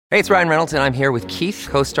Hey, it's Ryan Reynolds, and I'm here with Keith,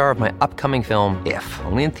 co-star of my upcoming film, If,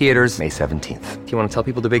 only in theaters May 17th. Do you want to tell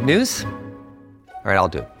people the big news? All right, I'll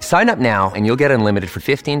do it. Sign up now and you'll get unlimited for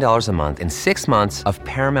 $15 a month and 6 months of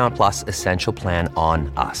Paramount Plus Essential Plan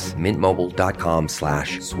on us.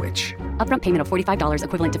 MintMobile.com/switch. Upfront payment of $45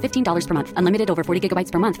 equivalent to $15 per month. Unlimited over 40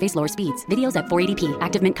 gigabytes per month. Face lower speeds. Videos at 480p.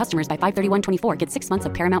 Active Mint customers by 531.24 get 6 months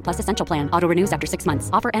of Paramount Plus Essential Plan. Auto renews after 6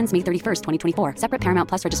 months. Offer ends May 31st, 2024. Separate Paramount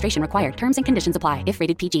Plus registration required. Terms and conditions apply if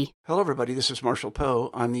rated PG. Hello, everybody. This is Marshall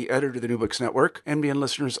Poe. I'm the editor of the New Books Network. NBN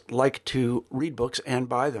listeners like to read books and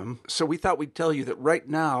buy them. So we thought we'd tell you that right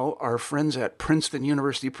now, our friends at Princeton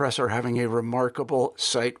University Press are having a remarkable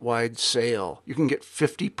site-wide sale. You can get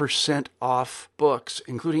 50% off books,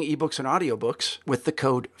 including ebooks and audiobooks, with the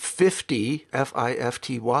code 50,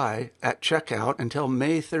 F-I-F-T-Y, at checkout until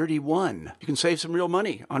May 31. You can save some real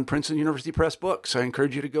money on Princeton University Press books. I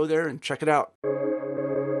encourage you to go there and check it out.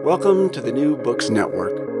 Welcome to the New Books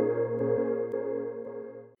Network.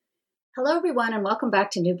 Hello, everyone, and welcome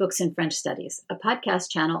back to New Books in French Studies, a podcast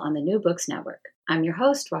channel on the New Books Network. I'm your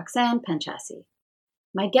host, Roxanne Panchasi.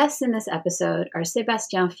 My guests in this episode are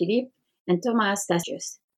Sébastien Philippe and Thomas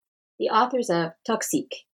Statius, the authors of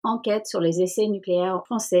Toxique, Enquête sur les essais nucléaires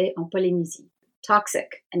français en Polynésie.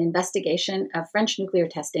 Toxic, an investigation of French nuclear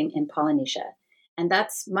testing in Polynesia. And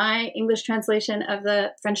that's my English translation of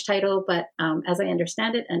the French title, but as I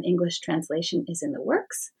understand it, an English translation is in the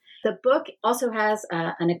works. The book also has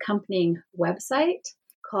an accompanying website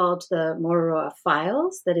called the Moroa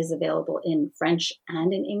Files that is available in French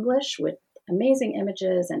and in English with amazing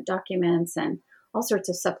images and documents and all sorts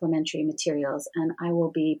of supplementary materials. And I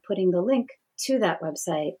will be putting the link to that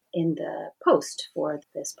website in the post for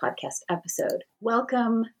this podcast episode.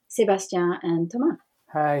 Welcome, Sébastien and Thomas.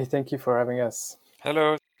 Hi, thank you for having us.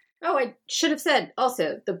 Hello. Oh, I should have said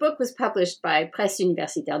also, the book was published by Presse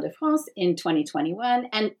Universitaire de France in 2021,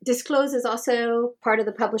 and Disclose is also part of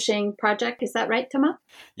the publishing project. Is that right, Thomas?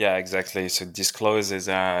 Yeah, exactly. So Disclose is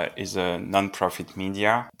a non-profit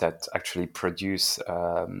media that actually produce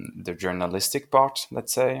the journalistic part,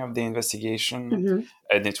 let's say, of the investigation. Mm-hmm.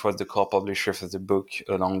 And it was the co-publisher for the book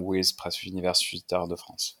along with Presse Universitaire de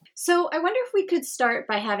France. So I wonder if we could start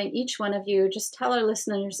by having each one of you just tell our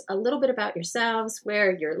listeners a little bit about yourselves,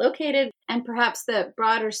 where you're located, and perhaps the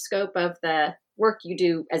broader scope of the work you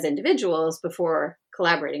do as individuals before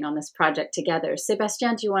collaborating on this project together.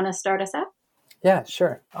 Sébastien, do you want to start us out? Yeah,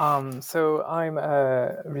 sure. So I'm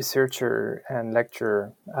a researcher and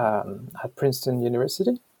lecturer at Princeton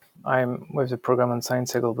University. I'm with the program on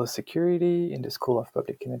science and global security in the School of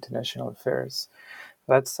Public and International Affairs.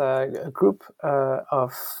 That's a group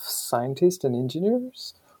of scientists and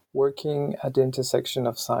engineers working at the intersection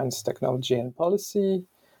of science, technology, and policy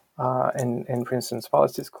in Princeton's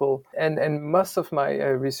Policy School. And most of my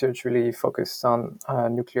research really focused on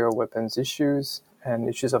nuclear weapons issues and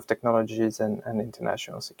issues of technologies and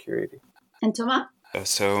international security. And Thomas?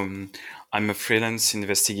 So I'm a freelance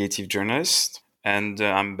investigative journalist. And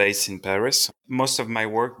I'm based in Paris. Most of my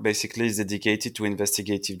work basically is dedicated to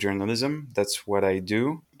investigative journalism. That's what I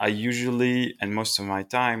do. I usually, and most of my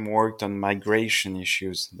time, worked on migration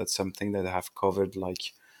issues. That's something that I have covered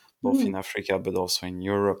both in Africa, but also in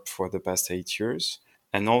Europe for the past 8 years.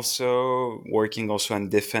 And also working also on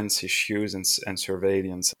defense issues and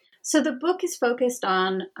surveillance. So the book is focused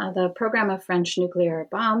on the program of French nuclear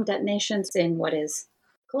bomb detonations in what is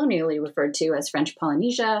colonially referred to as French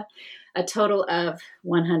Polynesia. A total of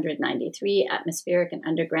 193 atmospheric and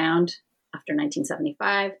underground after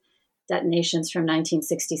 1975, detonations from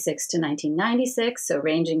 1966 to 1996, so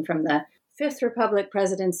ranging from the Fifth Republic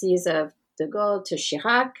presidencies of de Gaulle to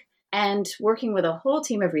Chirac, and working with a whole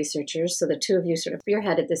team of researchers. So the two of you sort of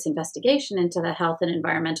spearheaded this investigation into the health and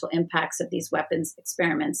environmental impacts of these weapons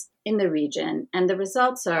experiments in the region. And the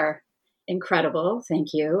results are incredible,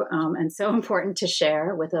 thank you, and so important to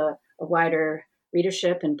share with a wider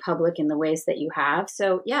readership and public in the ways that you have.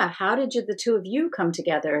 So yeah, how did the two of you come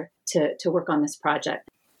together to work on this project?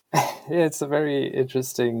 Yeah, it's a very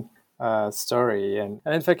interesting story, and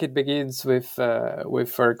in fact, it begins with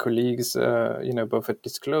our colleagues, both at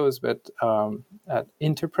Disclose, but at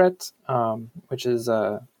Interpret, which is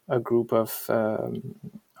a group of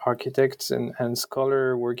architects and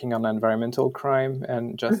scholars working on environmental crime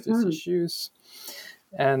and justice issues.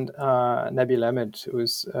 And Nabil Ahmed,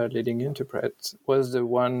 who's leading Interpret, was the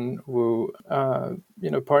one who,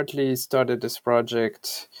 partly started this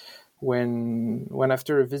project when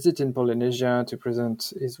after a visit in Polynesia to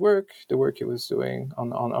present his work, the work he was doing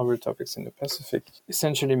on other topics in the Pacific,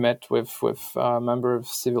 essentially met with a member of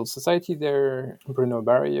civil society there, Bruno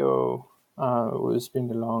Barrio, who's been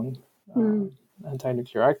a long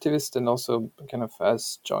anti-nuclear activist, and also kind of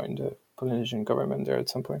has joined the Polynesian government there at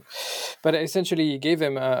some point. But essentially, he gave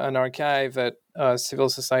him an archive that civil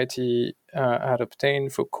society had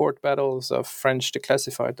obtained for court battles of French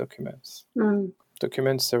declassified documents.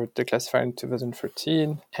 Documents that were declassified in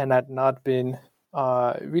 2014 and had not been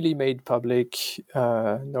really made public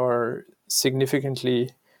nor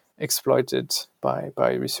significantly exploited by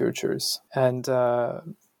researchers. And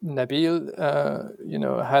Nabil,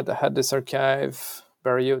 had this archive.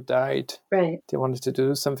 Barrio died. Right. They wanted to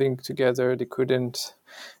do something together. They couldn't.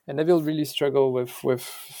 And Nabil really struggled with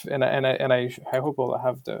and I hope I'll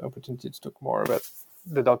have the opportunity to talk more about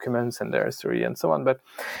the documents and their history and so on. But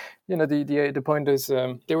the point is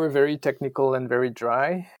they were very technical and very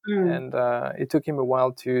dry, and it took him a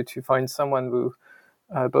while to find someone who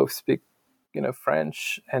both speak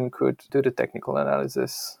French and could do the technical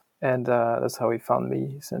analysis. And that's how he found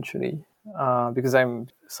me, essentially, because I'm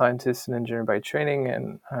a scientist and engineer by training,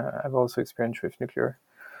 and I've also experience with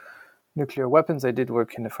nuclear weapons. I did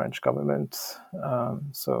work in the French government.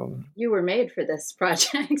 So you were made for this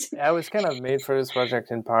project. I was kind of made for this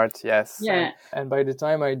project in part, yes. Yeah. And by the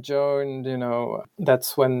time I joined,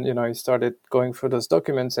 that's when, I started going through those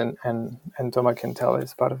documents, and Thomas can tell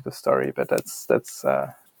his part of the story, but that's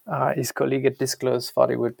his colleague at Disclose thought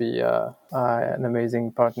he would be an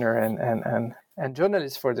amazing partner and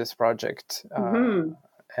journalist for this project.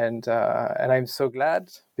 And I'm so glad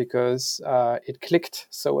because it clicked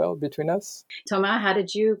so well between us. Thomas, how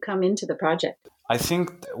did you come into the project? I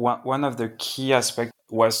think one of the key aspects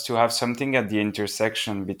was to have something at the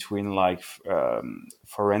intersection between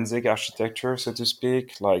forensic architecture, so to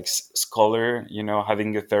speak, like scholar,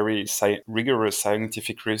 having a very rigorous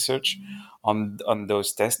scientific research on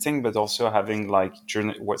those testing, but also having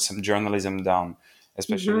some journalism down,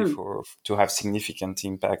 especially to have significant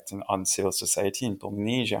impact on civil society in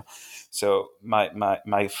Polynesia. So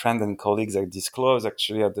my friend and colleagues at Disclose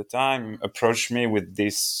actually at the time approached me with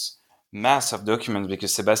this mass of documents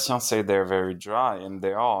because Sebastian said they're very dry, and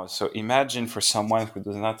they are. So imagine for someone who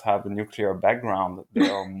does not have a nuclear background, they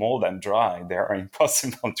are more than dry. They are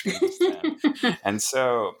impossible to understand. And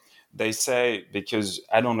so they say, because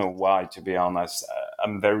I don't know why, to be honest,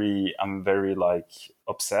 I'm very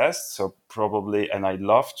obsessed. So probably, and I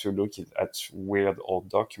love to look at weird old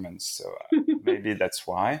documents. So maybe that's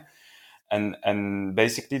why. And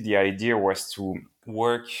basically the idea was to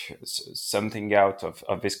work something out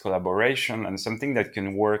of this collaboration, and something that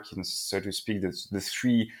can work in, so to speak, the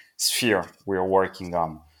three sphere we're working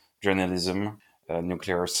on: journalism,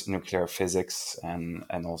 nuclear physics, and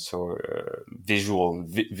also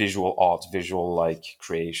visual art, visual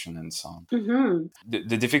creation, and so on.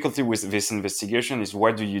 The difficulty with this investigation is,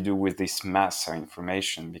 what do you do with this mass of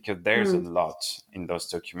information? Because there's a lot in those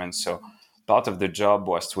documents. So part of the job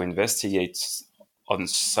was to investigate on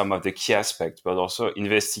some of the key aspects, but also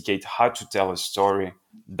investigate how to tell a story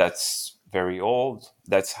that's very old,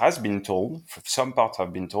 that has been told. Some parts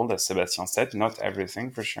have been told, as Sebastian said, not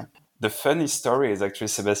everything for sure. The funny story is actually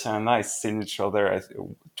Sebastian and I seen each other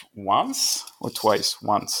once or twice.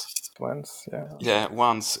 Once, yeah. Yeah,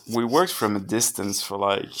 once. We worked from a distance for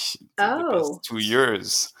the past 2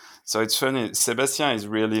 years. So it's funny. Sebastian is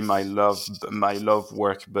really my love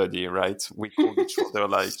work buddy, right? We call each other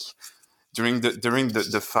during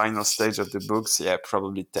the final stage of the books,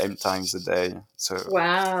 probably 10 times a day. So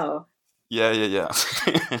wow. Yeah.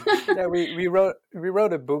 Yeah, we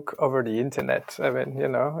wrote a book over the internet. I mean,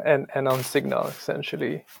 and on Signal,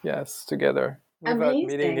 essentially. Yes, together without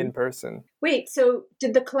meeting in person. Wait, so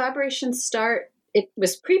did the collaboration start? It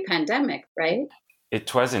was pre-pandemic, right?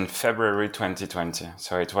 It was in February 2020,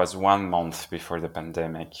 so it was 1 month before the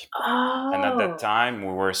pandemic. Oh. And at that time,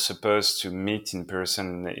 we were supposed to meet in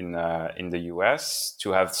person in the US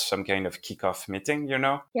to have some kind of kickoff meeting,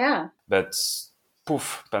 Yeah. But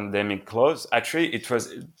poof, pandemic closed. Actually,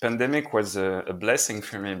 pandemic was a blessing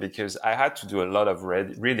for me because I had to do a lot of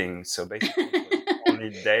reading. So basically, it was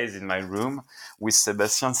only days in my room with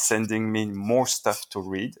Sebastian sending me more stuff to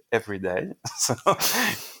read every day. So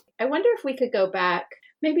I wonder if we could go back,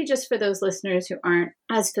 maybe just for those listeners who aren't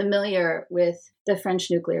as familiar with the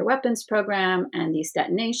French nuclear weapons program and these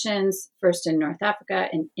detonations, first in North Africa,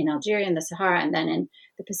 in Algeria, in the Sahara, and then in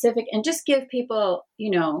the Pacific, and just give people,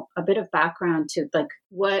 a bit of background to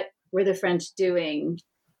what were the French doing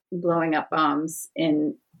blowing up bombs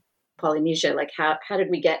in Polynesia? How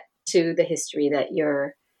did we get to the history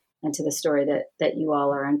and to the story that you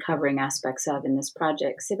all are uncovering aspects of in this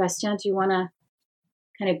project? Sébastien, do you want to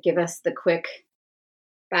kind of give us the quick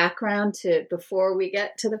background before we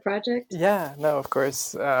get to the project? Yeah, no, of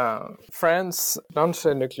course. France launched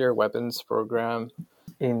a nuclear weapons program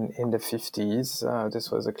in the 50s.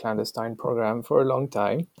 This was a clandestine program for a long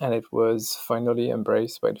time, and it was finally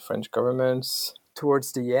embraced by the French government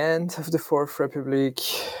towards the end of the Fourth Republic,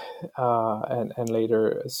 and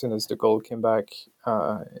later, as soon as de Gaulle came back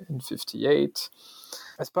in 58.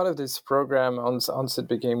 As part of this program, ONSET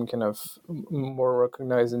became kind of more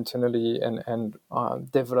recognized internally and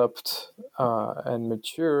developed and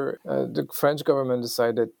mature. The French government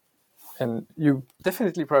decided, and you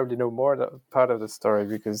definitely probably know more part of the story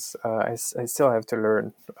because I still have to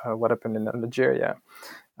learn what happened in Algeria.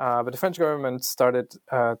 But the French government started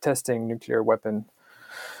testing nuclear weapon,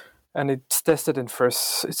 and it tested its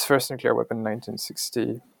first nuclear weapon in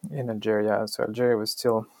 1960 in Algeria. So Algeria was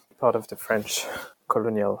still part of the French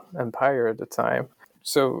colonial empire at the time.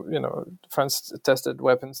 So, France tested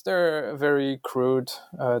weapons there, very crude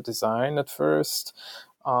design at first.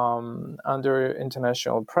 Under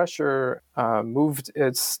international pressure, moved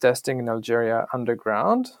its testing in Algeria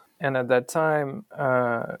underground. And at that time,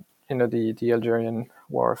 the Algerian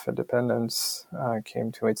War of Independence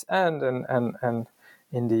came to its end. And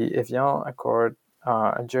in the Evian Accord,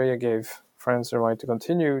 Algeria gave France the right to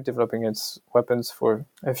continue developing its weapons for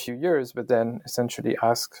a few years, but then essentially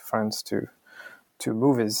asked France to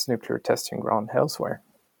move its nuclear testing ground elsewhere.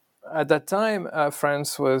 At that time,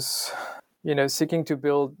 France was seeking to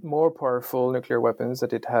build more powerful nuclear weapons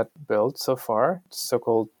that it had built so far,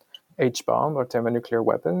 so-called H-bomb or thermonuclear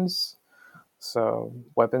weapons. So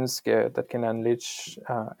weapons that can unleash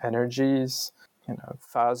energies,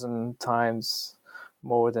 1,000 times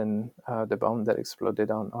more than the bomb that exploded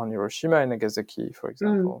on Hiroshima and Nagasaki, for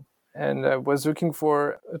example. And was looking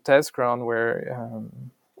for a test ground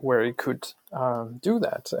where it could do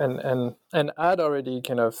that, and had already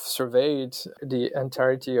kind of surveyed the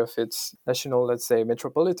entirety of its national, let's say,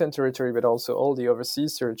 metropolitan territory, but also all the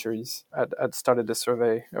overseas territories. Had started the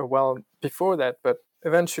survey well before that, but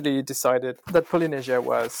eventually decided that Polynesia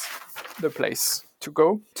was the place to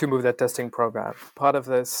go to move that testing program. Part of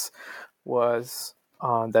this was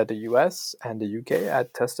that the US and the UK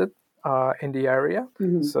had tested in the area.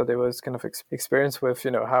 Mm-hmm. So there was kind of experience with,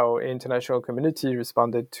 how international community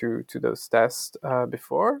responded to those tests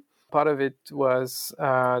before. Part of it was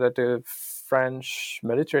that the French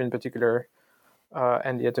military in particular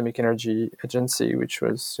and the Atomic Energy Agency, which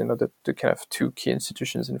was, the kind of two key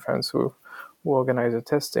institutions in France who organized the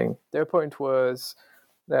testing. Their point was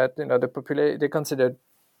that, they considered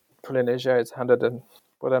Polynesia as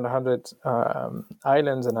more than 100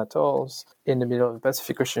 islands and atolls in the middle of the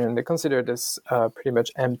Pacific Ocean. They consider this a pretty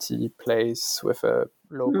much empty place with a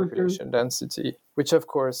low population density, which of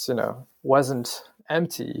course, wasn't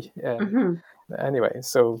empty. And anyway,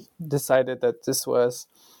 so decided that this was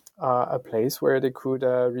a place where they could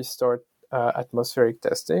restart atmospheric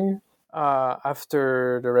testing.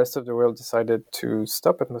 After the rest of the world decided to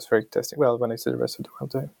stop atmospheric testing. Well, when I say the rest of the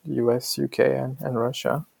world, the US, UK, and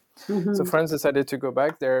Russia. Mm-hmm. So France decided to go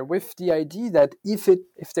back there with the idea that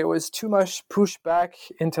if there was too much pushback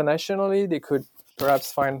internationally, they could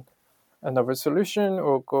perhaps find another solution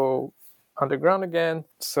or go underground again.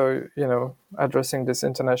 So, addressing this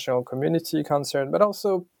international community concern, but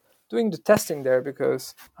also doing the testing there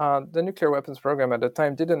because the nuclear weapons program at the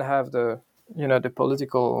time didn't have the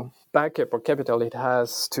political backup or capital it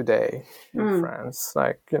has today in France.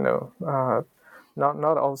 Like,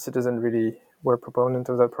 not all citizens really were proponents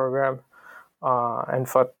of that program and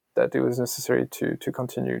thought that it was necessary to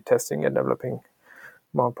continue testing and developing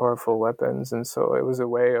more powerful weapons. And so it was a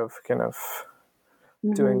way of kind of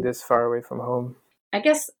doing this far away from home. I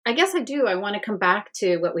guess I do. I want to come back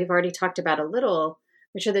to what we've already talked about a little,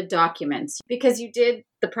 which are the documents, because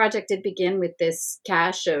the project did begin with this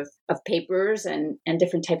cache of papers and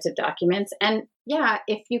different types of documents. And yeah,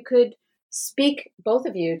 if you could speak, both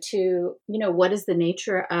of you, to, what is the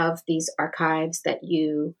nature of these archives that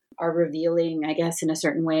you are revealing, I guess, in a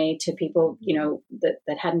certain way to people,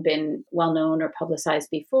 that hadn't been well known or publicized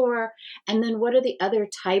before. And then what are the other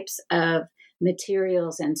types of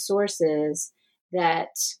materials and sources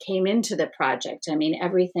that came into the project? I mean,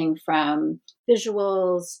 everything from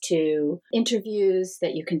visuals to interviews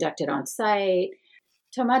that you conducted on site.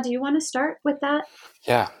 Thomas, do you want to start with that?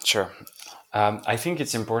 Yeah, sure. I think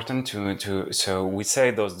it's important so we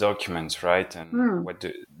say those documents, right? And what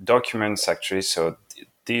the documents actually, so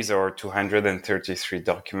these are 233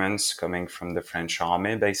 documents coming from the French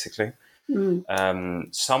army, basically.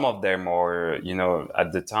 Some of them are,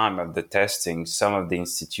 at the time of the testing, some of the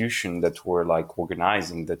institutions that were like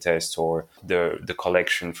organizing the test or the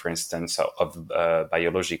collection, for instance, of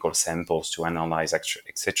biological samples to analyze,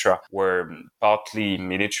 etc., were partly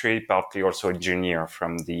military, partly also engineer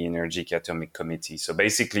from the Energetic Atomic Committee. So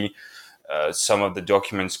basically, some of the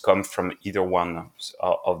documents come from either one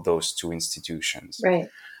of those two institutions. Right.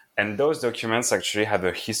 And those documents actually have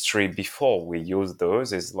a history before we use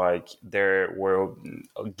those. It's like they were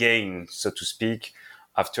gained, so to speak,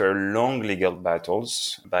 after long legal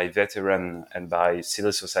battles by veteran and by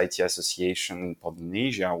civil society association in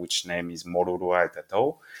Polynesia, which name is Mororua et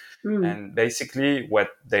Tatau. And basically what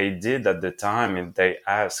they did at the time is they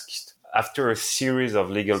asked, after a series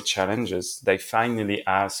of legal challenges, they finally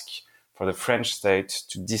asked for the French state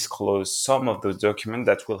to disclose some of those documents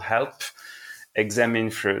that will help examine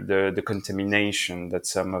for the contamination that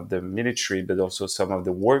some of the military, but also some of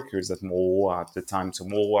the workers at Mororua at the time. So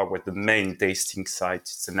Mororua was the main tasting site.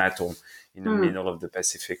 It's an atoll in the middle of the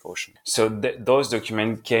Pacific Ocean. So those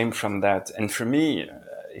documents came from that. And for me,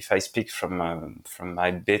 if I speak from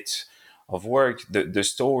my bit of work, the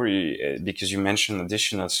story, because you mentioned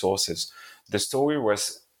additional sources, the story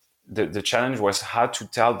was, the challenge was how to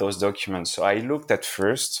tell those documents. So I looked at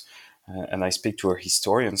first, and I speak to a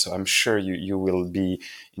historian, so I'm sure you will be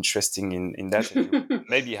interested in that. And you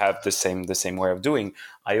maybe have the same way of doing.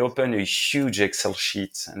 I open a huge Excel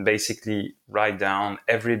sheet and basically write down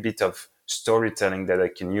every bit of storytelling that I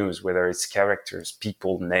can use, whether it's characters,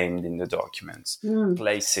 people named in the documents,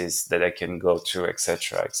 places that I can go to,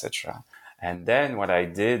 etc., etc. And then what I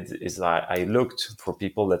did is I looked for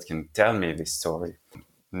people that can tell me this story.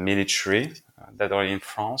 Military that are in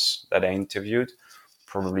France that I interviewed,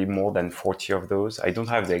 probably more than 40 of those. I don't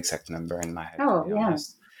have the exact number in my head, to be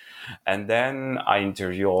honest. And then I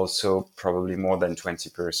interview also probably more than 20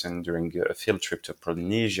 persons during a field trip to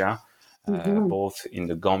Polynesia, both in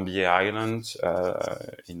the Gambier Island,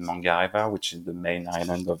 in Mangareva, which is the main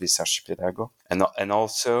island of this archipelago, and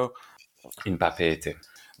also in Papeete.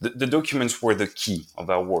 The documents were the key of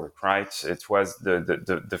our work, right? It was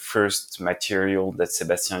the first material that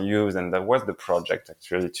Sébastien used, and that was the project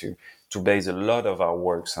actually to base a lot of our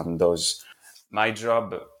works on those. My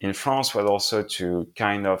job in France was also to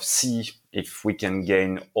kind of see if we can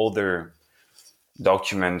gain other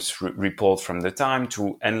documents, report from the time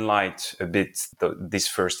to enlighten a bit this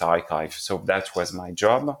first archive. So that was my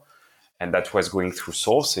job. And that was going through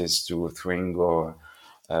sources, through Ingo,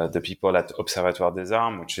 the people at Observatoire des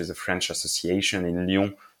Armes, which is a French association in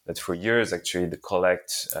Lyon that for years actually they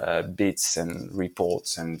collect bits and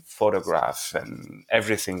reports and photographs and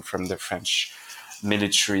everything from the French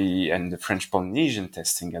military and the French Polynesian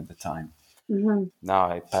testing at the time. Now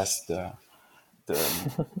I pass the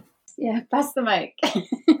Yeah, pass the mic.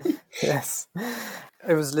 Yes.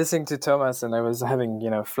 I was listening to Thomas and I was having,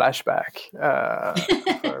 flashback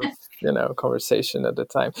for, conversation at the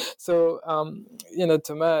time. So,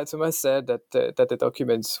 Thomas said that the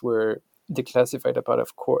documents were declassified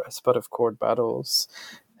as part of court battles.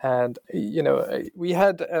 And, we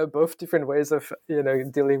had both different ways of,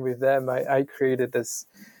 dealing with them. I created this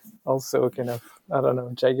also kind of,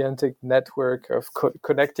 gigantic network of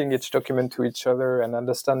connecting each document to each other and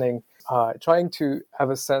understanding, trying to have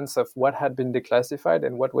a sense of what had been declassified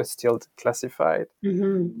and what was still classified.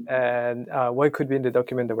 And what could be in the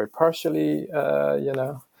document that were partially,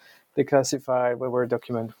 declassified, where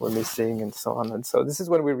documents were missing, and so on. And so this is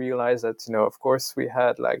when we realized that, of course, we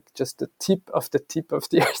had like just the tip of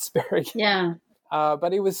the iceberg. Yeah.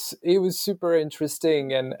 But it was super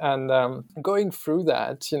interesting, and going through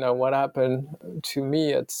that, what happened to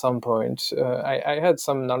me at some point, I had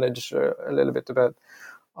some knowledge a little bit about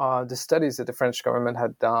the studies that the French government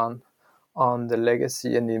had done on the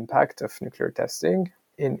legacy and the impact of nuclear testing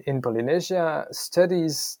in Polynesia,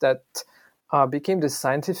 studies that became the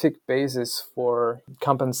scientific basis for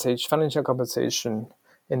financial compensation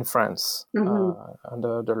in France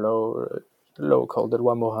under the law called the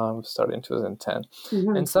Loi Morin, started in 2010.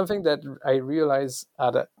 And something that I realized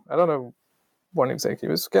I don't know when exactly,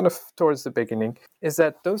 it was kind of towards the beginning, is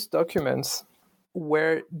that those documents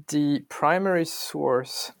were the primary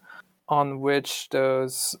source on which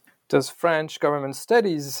those French government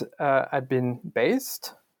studies had been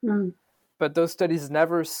based. But those studies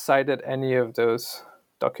never cited any of those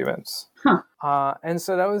documents. And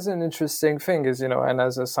so that was an interesting thing, is, and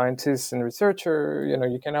as a scientist and researcher,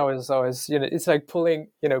 you can always, it's like pulling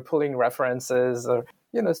references or,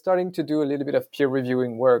 starting to do a little bit of peer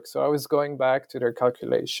reviewing work. So I was going back to their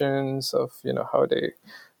calculations of, how they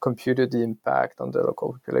computed the impact on the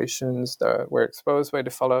local populations that were exposed by the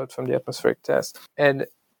fallout from the atmospheric test. And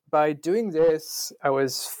by doing this, I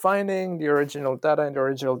was finding the original data and the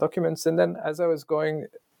original documents. And then as I was going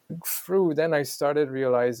through, then I started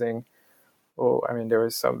realizing, there were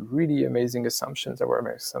some really amazing assumptions that were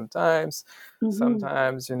made sometimes.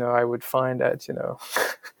 Sometimes, I would find that,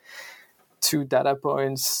 two data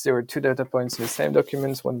points. There were two data points in the same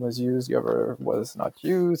documents. One was used, the other was not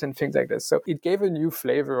used, and things like this. So it gave a new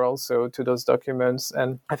flavor also to those documents.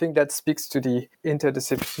 And I think that speaks to the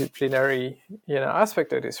interdisciplinary,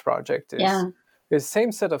 aspect of this project. The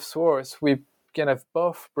same set of source, we kind of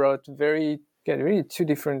both brought really two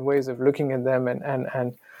different ways of looking at them,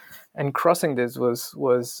 and crossing this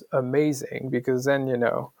was amazing, because then,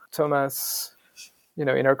 Thomas, in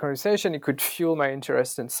our conversation, it could fuel my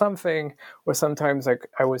interest in something, or sometimes like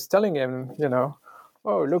I was telling him,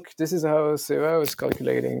 oh, look, this is how I was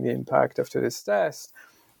calculating the impact after this test.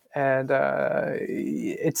 And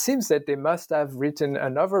it seems that they must have written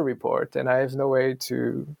another report, and I have no way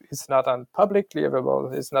it's not publicly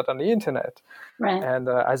available, it's not on the internet. Right. And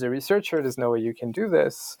as a researcher, there's no way you can do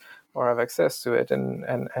this or have access to it. And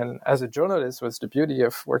as a journalist, was the beauty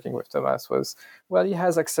of working with Thomas was, well, he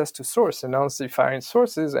has access to source and honestly find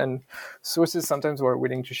sources, and sources sometimes were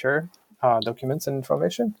willing to share documents and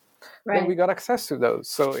information. Right. And we got access to those.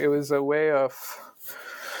 So it was a way of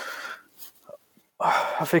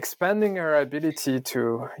expanding our ability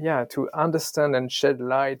to understand and shed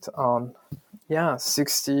light on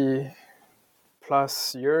 60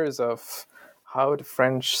 plus years of how the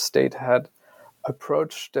French state had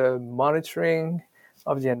approached the monitoring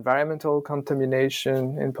of the environmental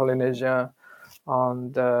contamination in Polynesia,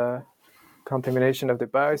 on the contamination of the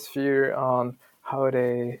biosphere, on how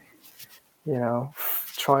they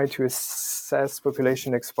try to assess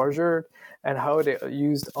population exposure, and how they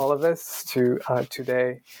used all of this to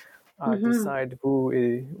today decide who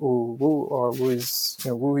is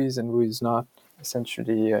and who is not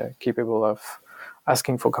essentially capable of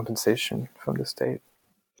asking for compensation from the state.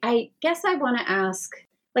 I guess I want to ask,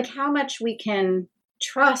 how much we can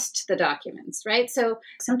trust the documents, right? So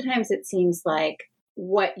sometimes it seems like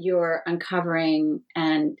what you're uncovering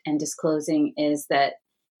and disclosing is that,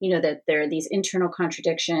 that there are these internal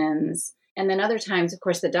contradictions. And then other times, of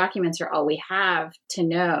course, the documents are all we have to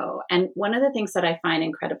know. And one of the things that I find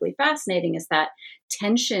incredibly fascinating is that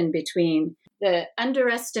tension between the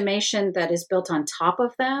underestimation that is built on top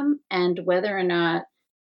of them and whether or not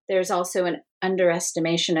there's also an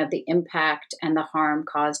underestimation of the impact and the harm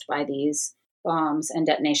caused by these bombs and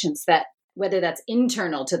detonations, that whether that's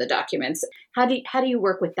internal to the documents. How do you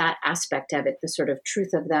work with that aspect of it, the sort of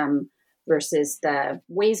truth of them versus the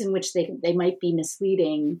ways in which they might be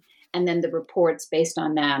misleading, and then the reports based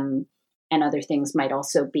on them and other things might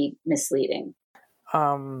also be misleading?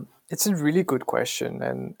 It's a really good question,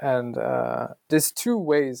 and there's two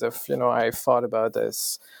ways of I thought about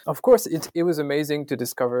this. Of course, it was amazing to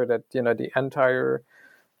discover that the entire,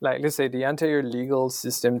 let's say the entire legal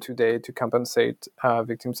system today to compensate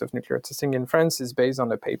victims of nuclear testing in France is based on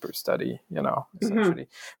a paper study, essentially.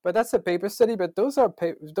 But that's a paper study, but those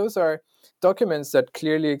are documents that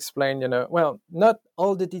clearly explain, not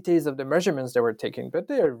all the details of the measurements that were taken, but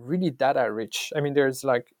they are really data rich. I mean, there's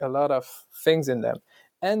a lot of things in them.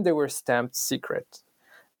 And they were stamped secret.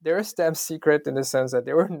 They were stamped secret in the sense that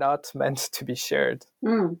they were not meant to be shared.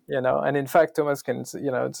 And in fact, Thomas can,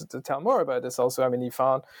 to tell more about this also. I mean, he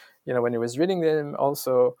found, when he was reading them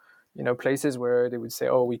also, places where they would say,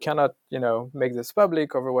 oh, we cannot, make this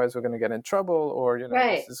public, otherwise we're going to get in trouble, or,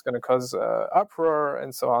 this is going to cause uproar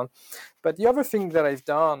and so on. But the other thing that I've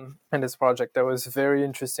done in this project that was very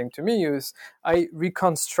interesting to me is I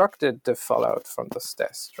reconstructed the fallout from those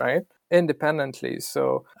tests, right? Independently.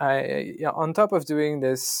 So I, on top of doing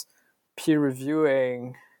this peer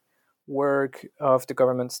reviewing work of the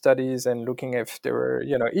government studies and looking if there were,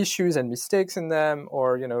 issues and mistakes in them,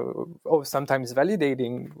 or, sometimes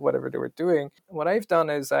validating whatever they were doing, what I've done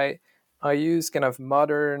is I use kind of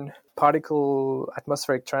modern particle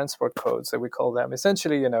atmospheric transport codes, that we call them.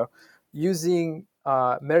 Essentially, using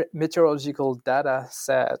meteorological data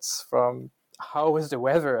sets from how was the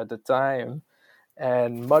weather at the time,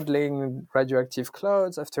 and modeling radioactive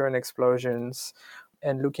clouds after an explosions,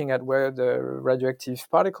 and looking at where the radioactive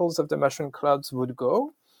particles of the mushroom clouds would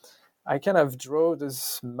go. I kind of draw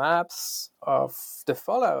these maps of the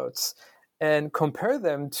fallouts and compare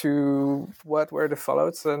them to what were the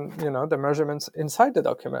fallouts and, the measurements inside the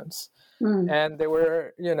documents. And they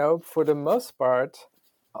were, for the most part,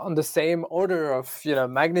 on the same order of,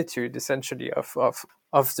 magnitude, essentially,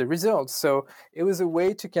 of the results. So it was a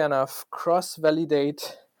way to kind of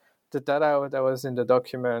cross-validate the data that was in the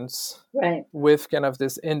documents, right, with kind of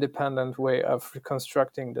this independent way of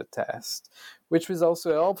reconstructing the test, which was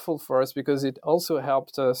also helpful for us because it also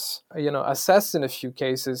helped us, assess in a few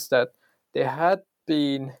cases that there had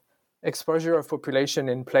been exposure of population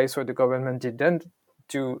in place where the government didn't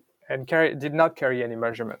do and did not carry any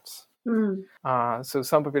measurements. So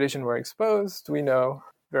some population were exposed, we know,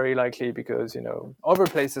 very likely because, other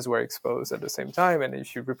places were exposed at the same time. And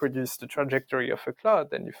if you reproduce the trajectory of a cloud,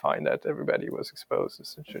 then you find that everybody was exposed,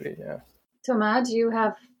 essentially, yeah. Thomas, do you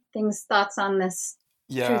have thoughts on this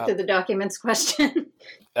truth of the documents question?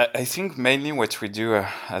 I think mainly what we do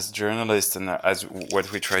as journalists and as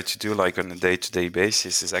what we try to do like on a day-to-day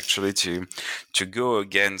basis is actually to go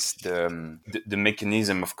against the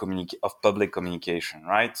mechanism of public communication,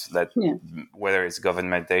 right? That whether it's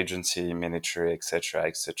government agency, military, etc.,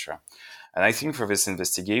 etc. And I think for this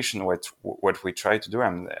investigation, what we try to do,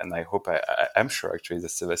 and I hope I'm sure actually that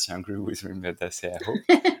Sébastien agree with me, but I say I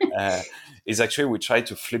hope, is actually we try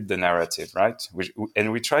to flip the narrative, right?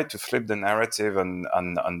 We try to flip the narrative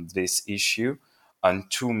on this issue on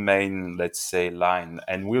two main, let's say, lines.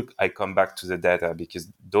 And I come back to the data because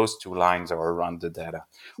those two lines are around the data.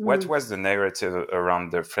 What was the narrative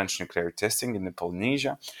around the French nuclear testing in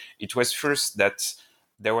Polynesia? It was first that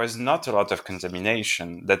there was not a lot of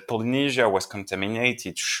contamination, that Polynesia was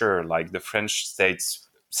contaminated, sure, like the French states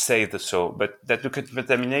say so, but that the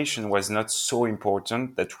contamination was not so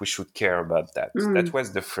important that we should care about that. That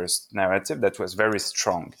was the first narrative that was very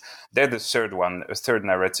strong. Then the third one, a third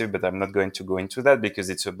narrative, but I'm not going to go into that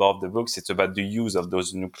because it's above the books. It's about the use of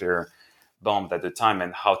those nuclear bombs at the time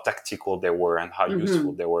and how tactical they were and how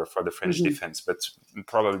useful they were for the French defense. But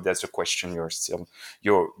probably that's a question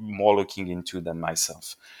you're more looking into than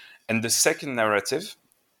myself. And the second narrative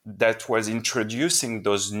that was introducing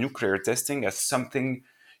those nuclear testing as something,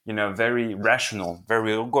 very rational,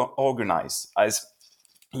 very organized, as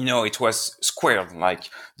it was squared, like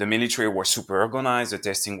the military were super organized, the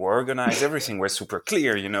testing were organized, everything was super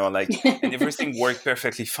clear, and everything worked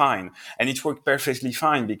perfectly fine. And it worked perfectly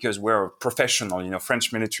fine because we're professional,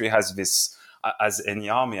 French military has this, as any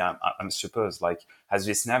army, I suppose, like, has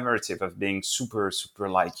this narrative of being super, super,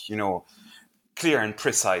 like, clear and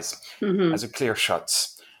precise, as a clear shot.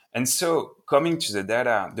 And so coming to the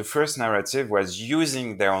data, the first narrative was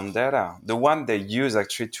using their own data. The one they use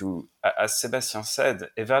actually to, as Sébastien said,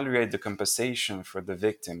 evaluate the compensation for the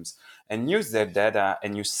victims and use their data.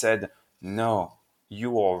 And you said, no,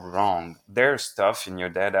 you are wrong. There's stuff in your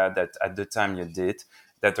data that at the time you did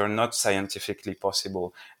that are not scientifically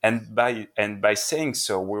possible. And by saying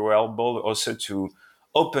so, we were able also to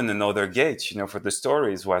open another gate, for the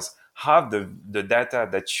stories was have the data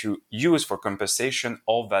that you use for compensation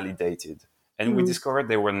all validated. And we discovered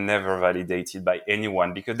they were never validated by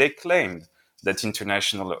anyone because they claimed that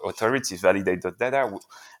international authorities validate the data,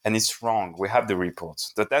 and it's wrong. We have the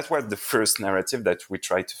reports. That was the first narrative that we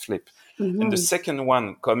tried to flip. And the second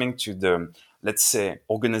one, coming to the, let's say,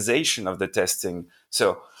 organization of the testing.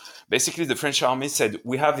 So basically, the French army said,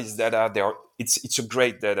 we have this data. It's a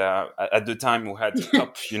great data. At the time, we had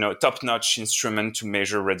top-notch instrument to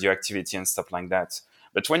measure radioactivity and stuff like that.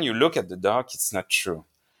 But when you look at the doc, it's not true.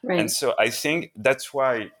 Right. And so I think that's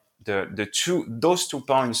why those 2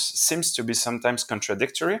 points seems to be sometimes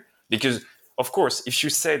contradictory. Because, of course, if you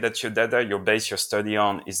say that your data you base your study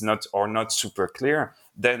on is not super clear,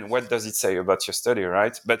 then what does it say about your study,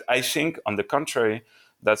 right? But I think, on the contrary,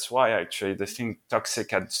 that's why actually the thing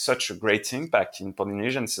toxic had such a great impact in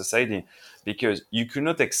Polynesian society, because you could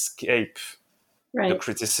not escape the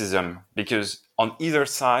criticism, because on either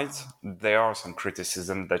side, there are some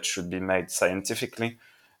criticism that should be made scientifically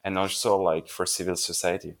and also like for civil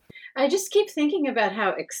society. I just keep thinking about how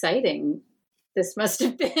exciting this must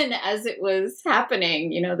have been as it was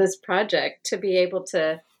happening, this project, to be able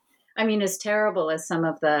to, as terrible as some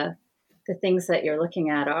of the things that you're looking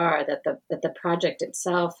at are, that the project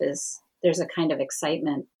itself there's a kind of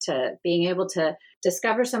excitement to being able to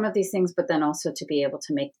discover some of these things, but then also to be able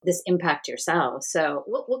to make this impact yourself. So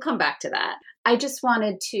we'll come back to that. I just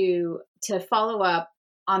wanted to follow up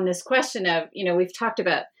on this question of, we've talked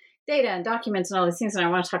about data and documents and all these things, and I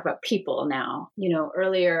want to talk about people now.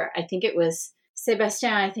 Earlier, I think it was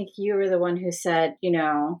Sébastien, I think you were the one who said,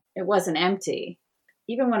 it wasn't empty.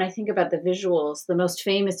 Even when I think about the visuals, the most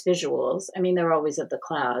famous visuals, they're always of the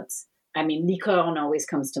clouds. Licorne always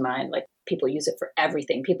comes to mind. Like, people use it for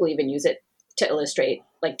everything. People even use it to illustrate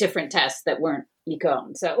like different tests that weren't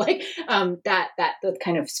licorne. So like the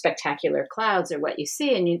kind of spectacular clouds are what you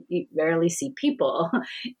see, and you rarely see people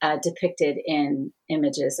depicted in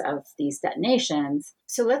images of these detonations.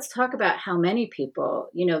 So let's talk about how many people,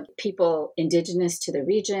 people indigenous to the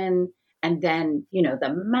region, and then,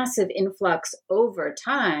 the massive influx over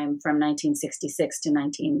time from 1966 to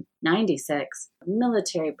 1996,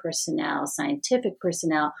 military personnel, scientific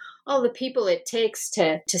personnel, all the people it takes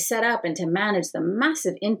to set up and to manage the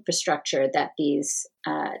massive infrastructure that these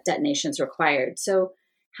detonations required. So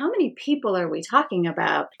how many people are we talking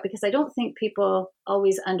about? Because I don't think people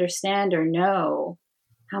always understand or know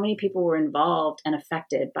how many people were involved and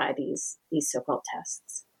affected by these so-called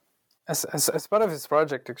tests? As part of this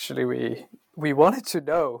project, actually, we wanted to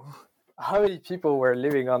know how many people were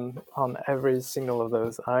living on every single of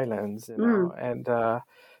those islands, and and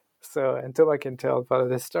Thomas can tell part of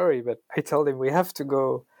the story, but I told him we have to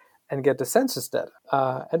go and get the census data.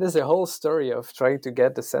 And there's a whole story of trying to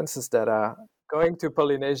get the census data, going to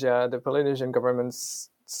Polynesia, the Polynesian government's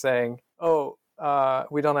saying,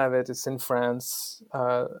 we don't have it, it's in France.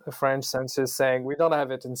 The French census saying, we don't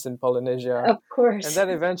have it, it's in Polynesia. Of course. And then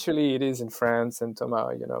eventually it is in France, and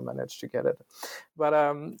Thomas, managed to get it. But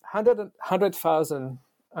 100,000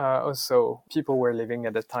 or so people were living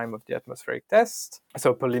at the time of the atmospheric test.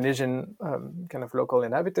 So Polynesian kind of local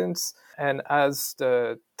inhabitants. And as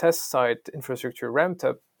the test site infrastructure ramped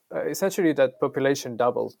up, essentially that population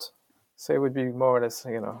doubled. So it would be more or less,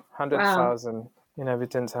 100,000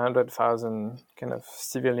 inhabitants, 100,000 kind of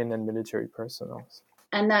civilian and military personnel.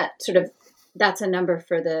 And that's a number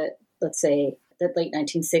for let's say, the late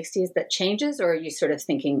 1960s that changes, or are you sort of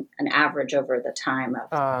thinking an average over the time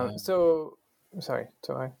of?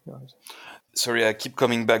 Sorry, I keep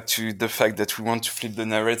coming back to the fact that we want to flip the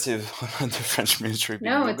narrative on the French military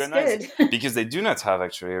being organized. It's good. Because they do not have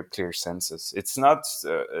actually a clear census. It's not.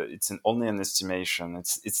 Only an estimation.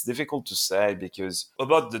 It's difficult to say because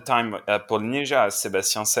about the time at Polynesia, as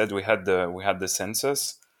Sébastien said, we had the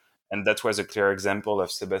census, and that was a clear example of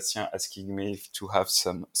Sébastien asking me to have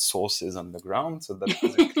some sources on the ground. So that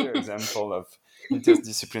was a clear example of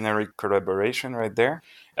interdisciplinary collaboration right there.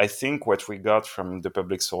 I think what we got from the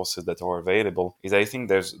public sources that are available is I think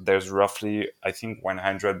there's roughly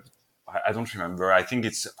 100. I don't remember. I think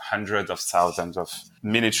it's hundreds of thousands of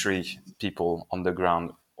military people on the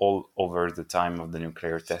ground all over the time of the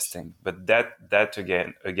nuclear testing. But that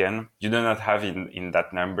again, you do not have in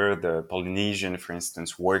that number the Polynesian, for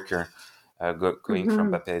instance, worker going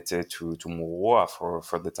from Papeete to Moroa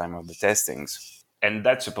for the time of the testings. And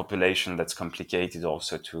that's a population that's complicated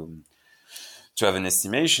also to have an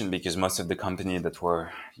estimation because most of the companies that were,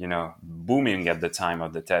 booming at the time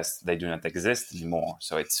of the test, they do not exist anymore.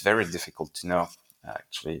 So it's very difficult to know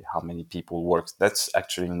actually how many people work. That's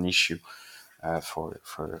actually an issue for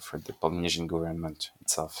the Polynesian government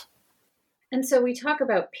itself. And so we talk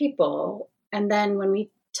about people, and then when we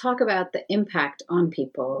talk about the impact on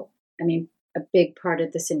people, I mean, a big part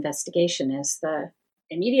of this investigation is the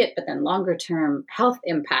immediate but then longer term health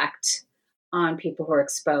impact on people who are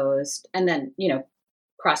exposed, and then,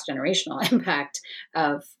 cross-generational impact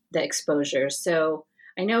of the exposure. So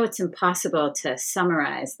I know it's impossible to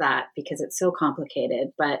summarize that because it's so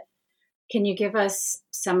complicated, but can you give us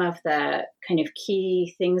some of the kind of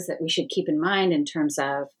key things that we should keep in mind in terms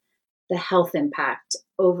of the health impact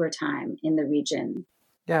over time in the region?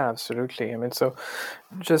 Yeah, absolutely. I mean, so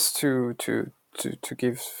just to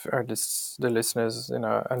give the listeners,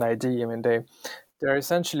 an idea. I mean, there are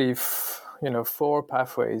essentially, 4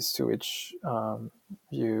 pathways to which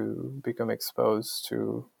you become exposed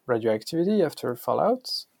to radioactivity after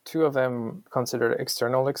fallout. 2 of them considered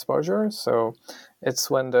external exposure. So it's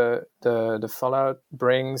when the fallout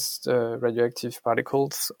brings the radioactive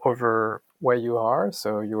particles over where you are.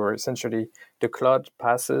 So you are essentially, the cloud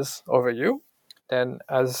passes over you. Then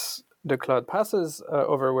as the cloud passes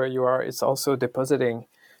over where you are, it's also depositing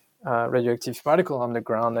radioactive particle on the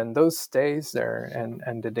ground, and those stays there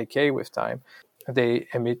and they decay with time. They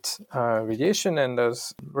emit radiation, and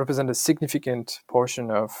those represent a significant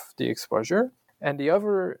portion of the exposure. And the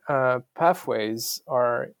other pathways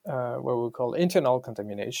are what we call internal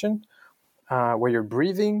contamination, where you're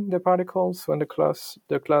breathing the particles when the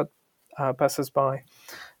cloud passes by,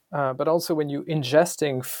 but also when you're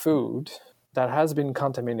ingesting food that has been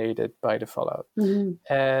contaminated by the fallout. Mm-hmm.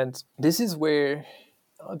 And this is where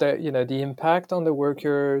the impact on the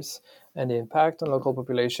workers and the impact on local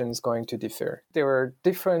population is going to differ. There were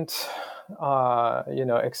different,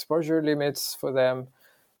 exposure limits for them.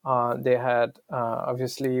 They had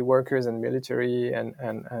obviously workers and military and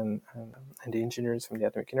the engineers from the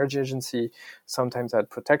Atomic Energy Agency sometimes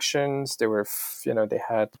had protections. They were, they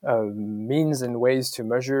had means and ways to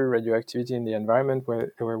measure radioactivity in the environment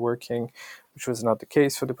where they were working, which was not the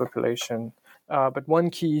case for the population. But one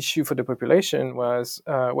key issue for the population was,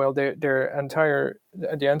 the entire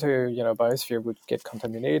biosphere would get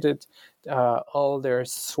contaminated. All their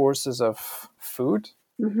sources of food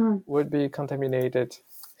would be contaminated,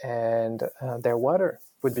 and their water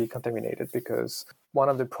would be contaminated because one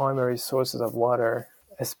of the primary sources of water,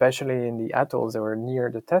 especially in the atolls that were near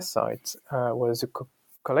the test sites, was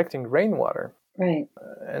collecting rainwater. Right.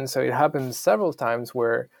 And so it happened several times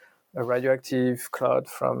where a radioactive cloud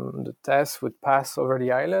from the test would pass over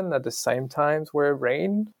the island at the same times where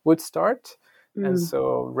rain would start. And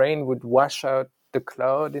so rain would wash out the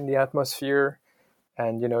cloud in the atmosphere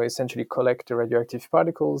and, essentially collect the radioactive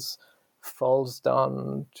particles, falls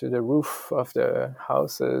down to the roof of the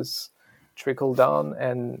houses, trickle down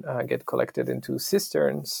and get collected into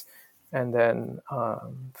cisterns. And then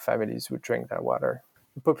families would drink that water.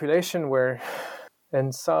 The population were,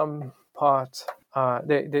 in some part,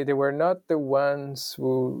 they were not the ones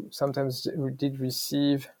who sometimes did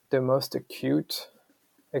receive the most acute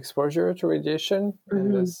exposure to radiation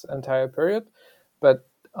in this entire period, but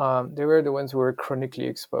they were the ones who were chronically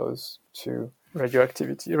exposed to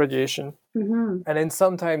radiation, and then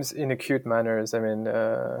sometimes in acute manners. I mean,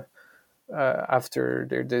 after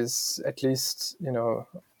there's at least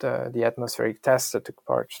the atmospheric tests that took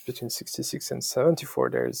part between 66 and 74,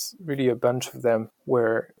 there's really a bunch of them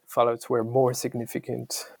where fallouts were more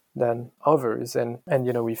significant than others, and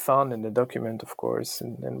we found in the document, of course,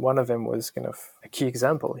 and one of them was kind of a key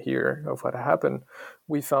example here of what happened.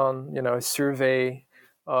 We found a survey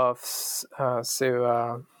of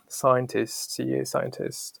CEA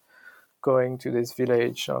scientists going to this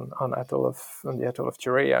village on the atoll of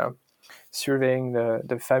Turea, surveying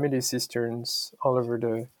the family cisterns all over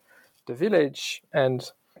the village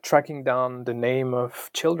and tracking down the name of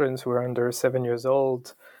children who were under 7 years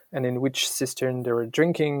old and in which cistern they were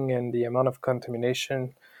drinking and the amount of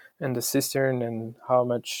contamination in the cistern and how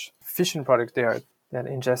much fission product they had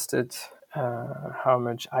ingested, how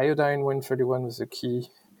much iodine 131 was a key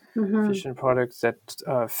fission product that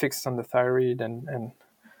fixed on the thyroid, and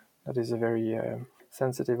that is a very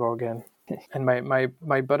sensitive organ. And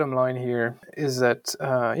my bottom line here is that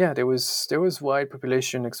there was wide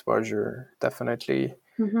population exposure, definitely,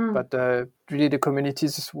 but really the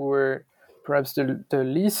communities who were perhaps the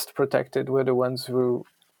least protected were the ones who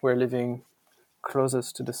were living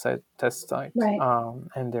closest to the test site, right.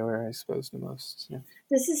 And they were exposed the most. Yeah.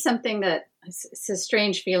 This is something that it's a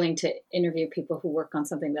strange feeling to interview people who work on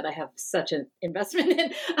something that I have such an investment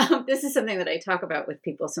in. This is something that I talk about with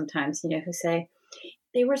people sometimes, who say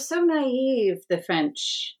they were so naive, the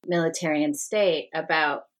French military and state,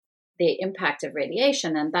 about the impact of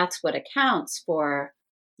radiation, and that's what accounts for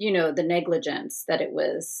the negligence, that it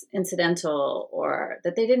was incidental or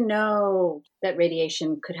that they didn't know that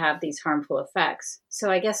radiation could have these harmful effects. So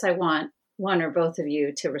I guess I want one or both of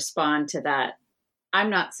you to respond to that. I'm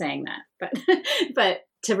not saying that, but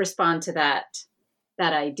to respond to that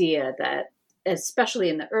idea that, especially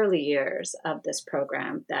in the early years of this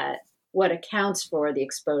program, that what accounts for the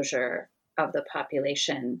exposure of the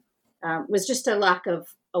population was just a lack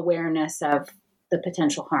of awareness of the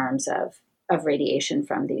potential harms of radiation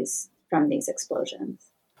from these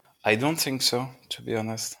explosions. I don't think so, to be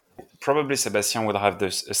honest. Probably Sebastian will have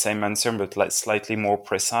the same answer, but slightly more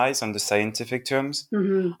precise on the scientific terms.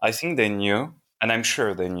 I think they knew, and I'm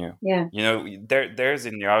sure they knew. Yeah. There's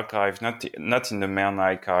in the archive, not in the main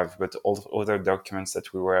archive, but all other documents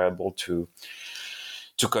that we were able to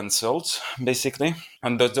consult, basically.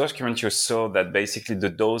 On those documents, you saw that basically the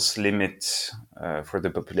dose limit for the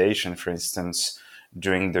population, for instance,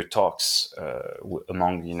 during their talks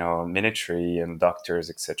among military and doctors,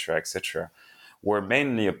 etc., were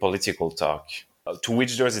mainly a political talk. To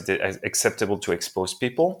which dose it is acceptable to expose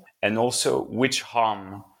people, and also which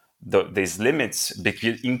harm these limits,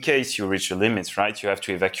 because in case you reach the limits, right, you have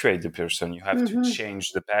to evacuate the person, you have to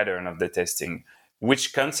change the pattern of the testing.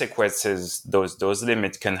 Which consequences those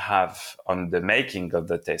limits can have on the making of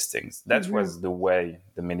the testings. That was the way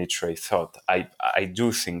the military thought. I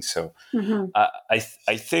do think so.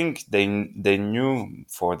 I think they knew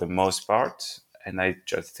for the most part, and I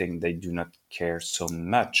just think they do not care so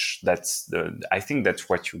much. I think that's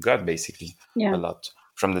what you got basically a lot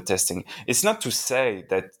from the testing. It's not to say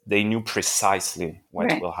that they knew precisely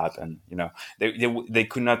what will happen. They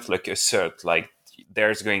could not assert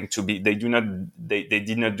there's going to be. They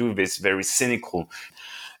did not do this very cynical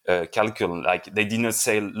calculation. They did not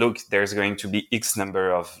say, look, there's going to be X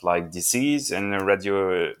number of disease and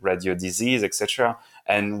radio disease, etc.,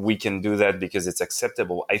 and we can do that because it's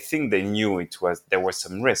acceptable. I think they knew there was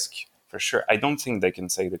some risk for sure. I don't think they can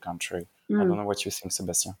say the contrary. I don't know what you think,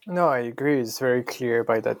 Sebastian. No, I agree. It's very clear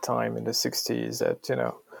by that time in the 60s that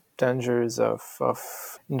dangers of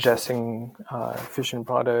ingesting fission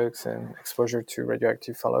products and exposure to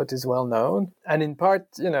radioactive fallout is well known. And in part,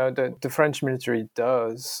 the French military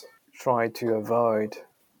does try to avoid,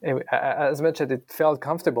 as much as it felt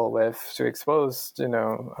comfortable with, to expose,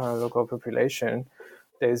 local population.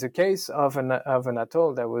 There's a case of an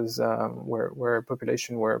atoll that was where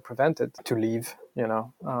population were prevented to leave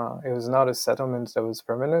It was not a settlement that was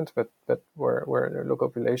permanent, but where the local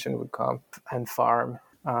population would come and farm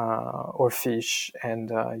or fish, and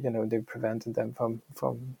they prevented them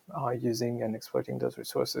from using and exploiting those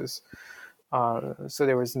resources. So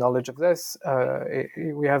there was knowledge of this.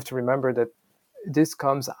 We have to remember that this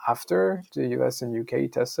comes after the US and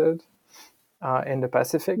UK tested in the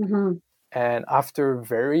Pacific, and after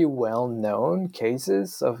very well-known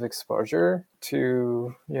cases of exposure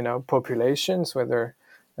to, populations, whether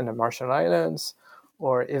in the Marshall Islands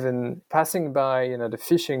or even passing by, the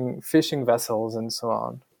fishing vessels and so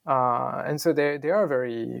on. And so they are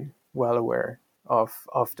very well aware of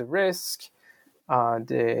the risk.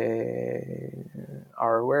 They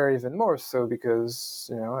are aware even more so because,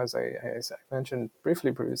 as I mentioned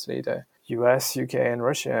briefly previously, the US, UK, and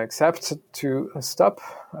Russia accepted to stop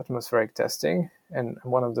atmospheric testing. And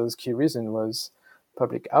one of those key reasons was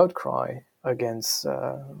public outcry against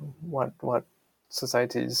what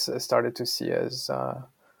societies started to see as,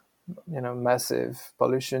 massive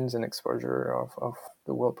pollutions and exposure of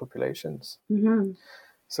the world populations.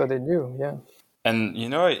 So they knew, yeah. And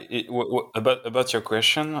about your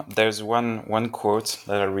question, there's one quote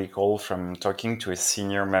that I recall from talking to a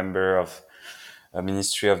senior member of a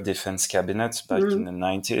Ministry of Defense cabinet back in the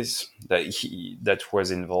 90s that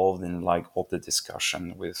was involved in all the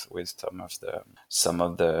discussion with some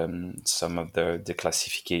of the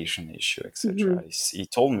declassification issue, etc. He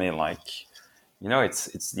told me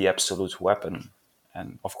it's the absolute weapon.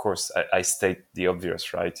 And of course, I state the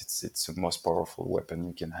obvious, right? It's the most powerful weapon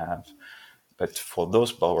you can have. But for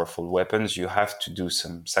those powerful weapons, you have to do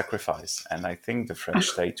some sacrifice. And I think the French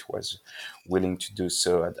state was willing to do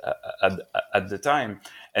so at the time.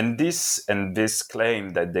 And this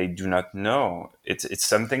claim that they do not know, it's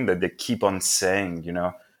something that they keep on saying,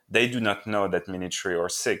 They do not know that military are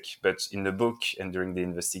sick. But in the book and during the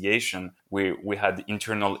investigation, we had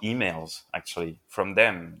internal emails, actually, from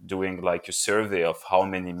them doing a survey of how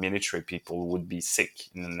many military people would be sick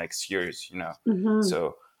in the next years,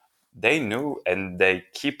 So they knew, and they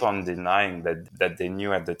keep on denying that they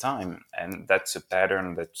knew at the time. And that's a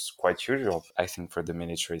pattern that's quite usual, I think, for the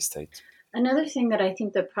military state. Another thing that I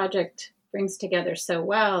think the project brings together so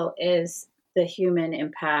well is the human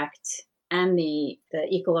impact and the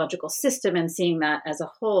ecological system, and seeing that as a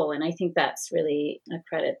whole. And I think that's really a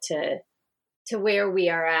credit to where we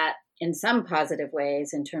are at in some positive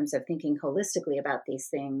ways in terms of thinking holistically about these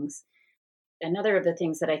things. Another of the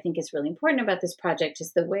things that I think is really important about this project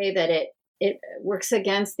is the way that it works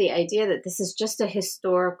against the idea that this is just a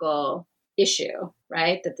historical issue,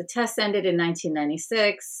 right? That the tests ended in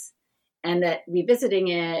 1996 and that revisiting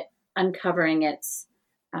it, uncovering its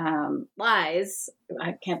lies,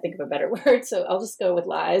 I can't think of a better word, so I'll just go with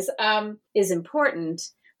lies, is important,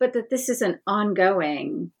 but that this is an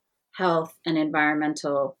ongoing health and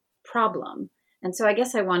environmental problem. And so I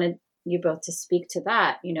guess I wanted you both to speak to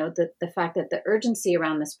that, the fact that the urgency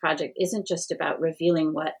around this project isn't just about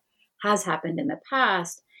revealing what has happened in the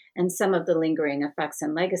past and some of the lingering effects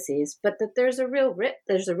and legacies, but that there's a real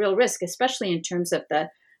risk, especially in terms of the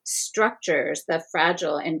structures, the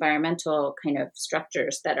fragile environmental kind of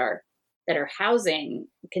structures that are housing,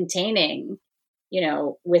 containing,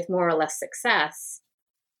 with more or less success,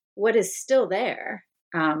 what is still there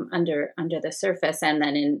under the surface and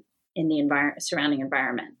then in the surrounding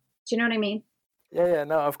environment. Do you know what I mean? Yeah,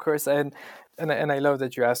 no, of course. And I love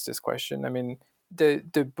that you asked this question. I mean,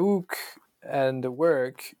 the book and the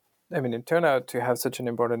work, it turned out to have such an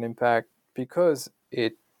important impact because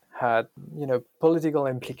it had, political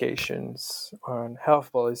implications on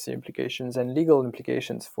health policy implications and legal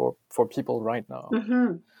implications for people right now.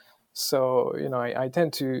 So, I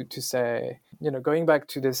tend to say, going back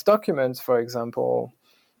to these documents, for example,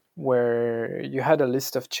 where you had a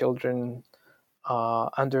list of children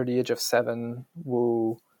under the age of 7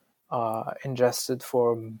 who ingested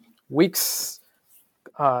for weeks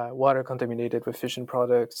water contaminated with fission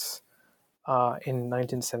products in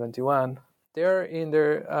 1971. They're in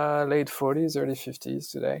their late 40s, early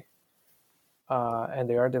 50s today, and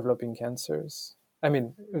they are developing cancers.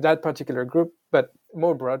 That particular group, but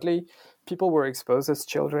more broadly, people were exposed as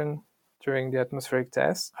children during the atmospheric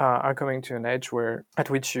test are coming to an age at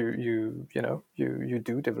which you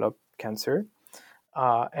do develop cancer.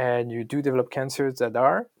 And you do develop cancers that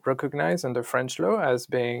are recognized under French law as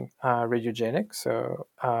being radiogenic, so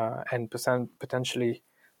and potentially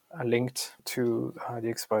linked to the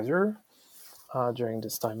exposure during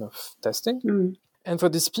this time of testing. And for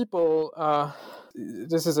these people,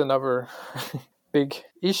 this is another big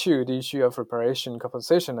issue, the issue of reparation,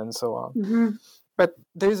 compensation, and so on. But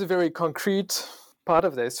there is a very concrete part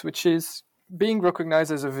of this, which is being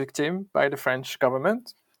recognized as a victim by the French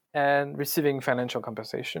government and receiving financial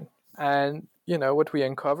compensation. And, what we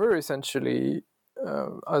uncover essentially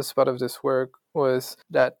as part of this work was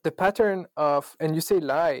that the pattern of, and you say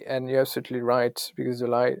lie, and you're absolutely right, because the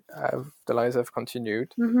lies have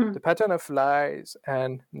continued. Mm-hmm. The pattern of lies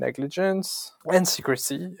and negligence and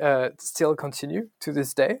secrecy still continue to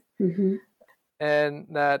this day. Mm-hmm. And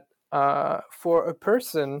that for a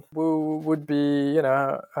person who would be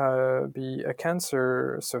a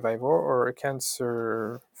cancer survivor or a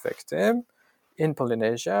cancer victim in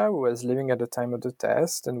Polynesia, who was living at the time of the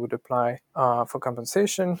test and would apply for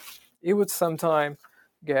compensation, he would sometimes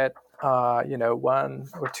get 1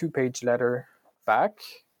 or 2 page letter back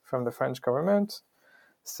from the French government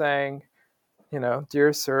saying,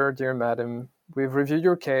 dear sir, dear madam, we've reviewed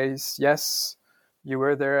your case. Yes, you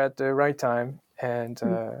were there at the right time, and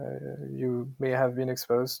you may have been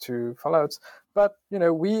exposed to fallouts. But,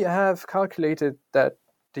 we have calculated that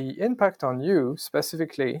the impact on you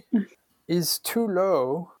specifically is too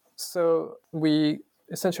low, so we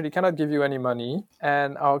essentially cannot give you any money.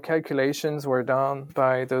 And our calculations were done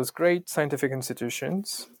by those great scientific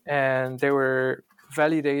institutions, and they were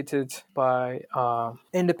validated by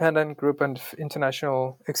independent group of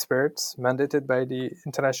international experts mandated by the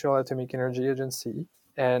International Atomic Energy Agency.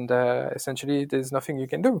 And essentially, there's nothing you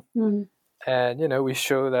can do. Mm-hmm. And, we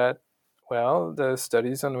show that, the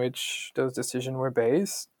studies on which those decisions were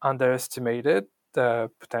based underestimated the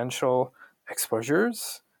potential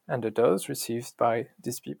exposures and the dose received by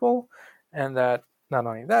these people. And that not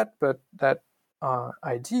only that, but that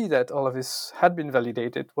idea that all of this had been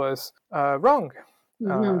validated was wrong.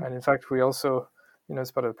 Mm-hmm. And in fact, we also,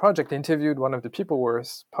 as part of the project, interviewed one of the people who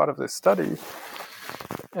was part of this study.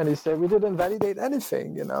 And he said, we didn't validate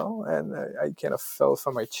anything, and I kind of fell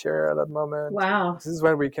from my chair at that moment. Wow. This is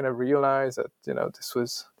when we kind of realized that, this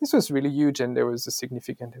was really huge and there was a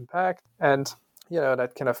significant impact. And,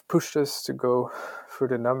 that kind of pushed us to go through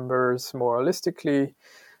the numbers more holistically.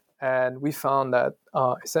 And we found that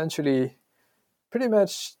essentially pretty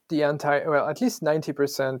much at least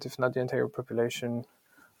 90%, if not the entire population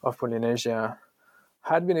of Polynesia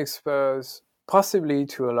had been exposed possibly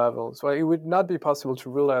to a level. So it would not be possible to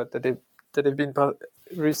rule out that they've been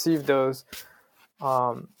received those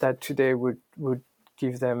that today would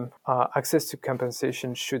give them access to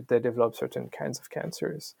compensation should they develop certain kinds of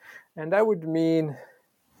cancers. And that would mean,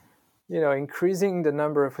 increasing the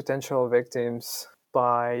number of potential victims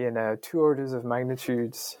by, 2 orders of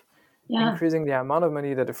magnitudes, increasing the amount of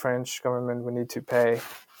money that the French government would need to pay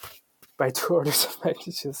by 2 orders of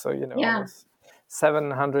magnitude. So, almost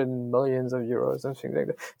 700 millions of euros, something like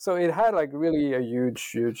that. So it had really a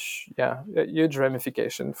huge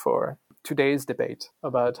ramification for today's debate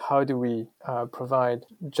about how do we provide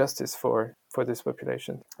justice for this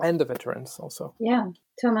population and the veterans also. Yeah.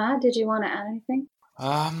 Thomas, did you want to add anything?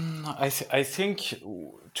 I think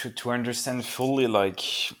to understand fully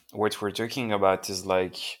what we're talking about is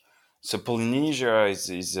so Polynesia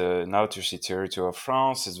is an outer sea territory of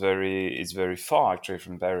France. It's very far actually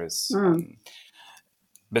from Paris.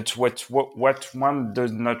 But what one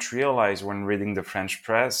does not realize when reading the French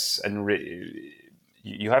press, and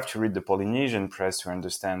you have to read the Polynesian press to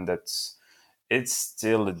understand that it's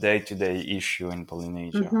still a day-to-day issue in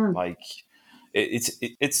Polynesia. Mm-hmm.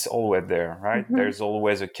 It's always there, right? Mm-hmm. There's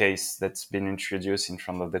always a case that's been introduced in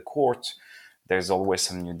front of the court. There's always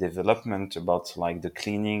some new development about the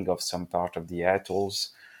cleaning of some part of the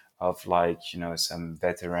atolls, of some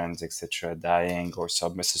veterans, etc., dying, or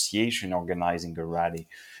some association organizing a rally.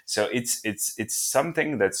 So it's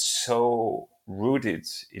something that's so rooted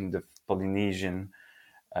in the Polynesian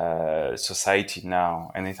society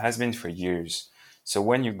now, and it has been for years. So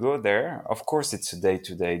when you go there, of course, it's a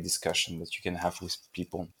day-to-day discussion that you can have with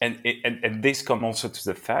people. And this comes also to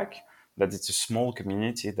the fact that it's a small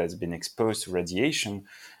community that's been exposed to radiation,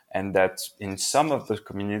 and that in some of the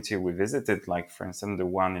community we visited, for instance, the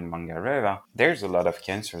one in Mangareva, there's a lot of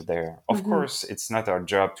cancer there. Of course, it's not our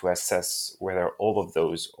job to assess whether all of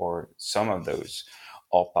those or some of those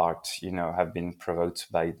or part, have been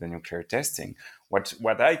provoked by the nuclear testing.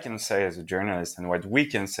 What I can say as a journalist and what we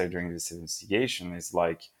can say during this investigation is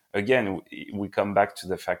again, we come back to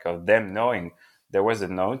the fact of them knowing there was a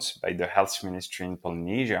note by the health ministry in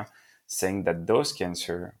Polynesia saying that those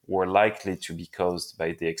cancers were likely to be caused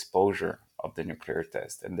by the exposure of the nuclear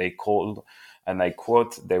test. And they called, and I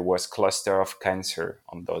quote, there was cluster of cancer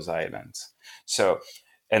on those islands. So,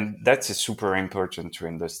 and that's super important to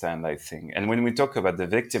understand, I think. And when we talk about the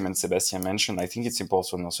victim, and Sebastian mentioned, I think it's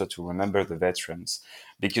important also to remember the veterans.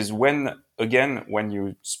 Because when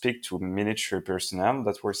you speak to military personnel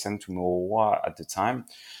that were sent to Morowa at the time,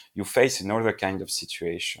 you face another kind of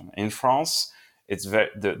situation. In France, it's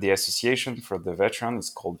the association for the veteran is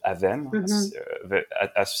called AVEN,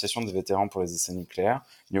 Association des Vétérans pour les Essais Nucléaires,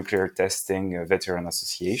 Nuclear Testing Veteran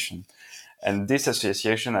Association. And this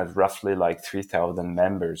association has roughly like 3,000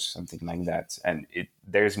 members, something like that. And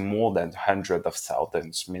there's more than hundreds of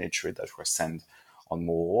thousands military that were sent on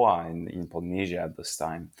Moroa in Polynesia at this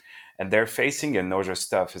time. And they're facing another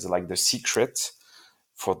stuff. Is like the secret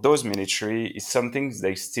for those military is something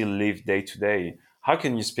they still live day to day. How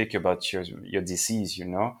can you speak about your disease,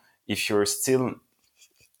 if you're still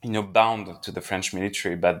bound to the French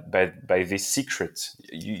military, but by this secret?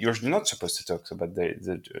 You're not supposed to talk about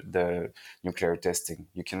the nuclear testing.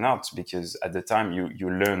 You cannot, because at the time you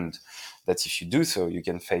learned that if you do so, you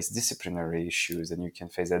can face disciplinary issues and you can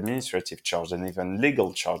face administrative charges and even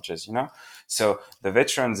legal charges, So the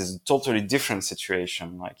veterans is a totally different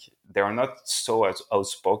situation. Like, they are not so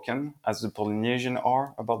outspoken as the Polynesian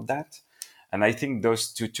are about that. And I think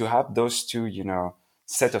to have those two,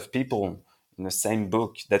 set of people in the same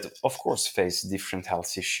book that, of course, face different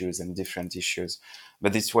health issues and different issues.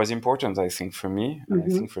 But it was important, I think, for me, and I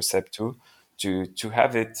think for Seb too, to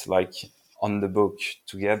have it like on the book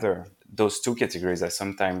together. Those two categories are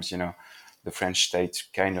sometimes, the French state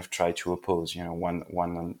kind of try to oppose,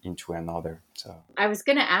 one into another. So I was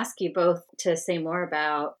going to ask you both to say more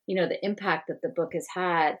about, the impact that the book has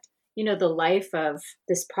had, the life of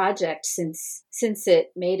this project since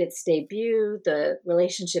it made its debut, the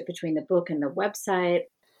relationship between the book and the website.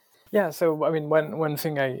 Yeah, so I mean, one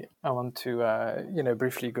thing I want to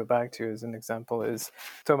briefly go back to as an example is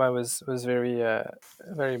Thomas was very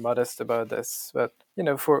very modest about this, but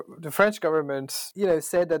for the French government,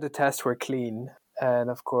 said that the tests were clean, and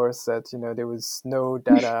of course that there was no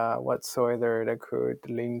data whatsoever that could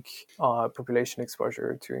link population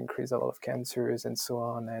exposure to increase a lot of cancers and so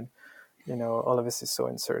on, and all of this is so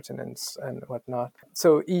uncertain and whatnot.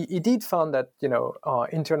 So he did found that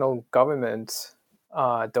internal government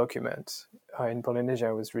document in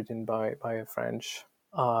Polynesia was written by a French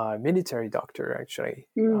military doctor, actually,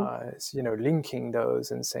 linking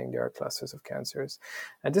those and saying there are clusters of cancers.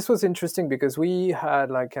 And this was interesting because we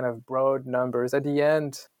had like kind of broad numbers at the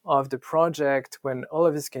end of the project when all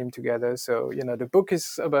of this came together. So, the book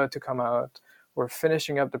is about to come out. We're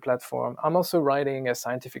finishing up the platform. I'm also writing a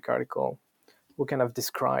scientific article who kind of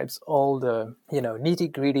describes all the,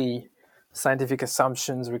 nitty-gritty scientific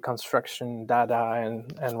assumptions, reconstruction, data,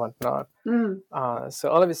 and whatnot. So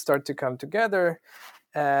all of it started to come together,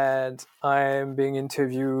 and I'm being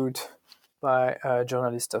interviewed by a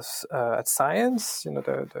journalist at Science,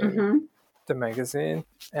 the magazine,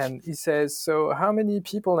 and he says, "So how many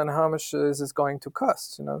people and how much is this going to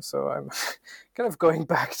cost?" So I'm kind of going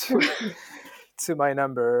back to my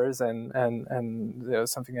numbers and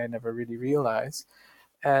something I never really realized.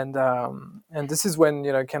 And this is when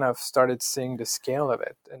kind of started seeing the scale of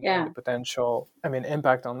it and the potential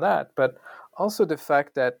impact on that, but also the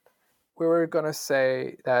fact that we were going to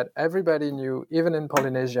say that everybody knew, even in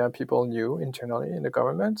Polynesia, people knew internally in the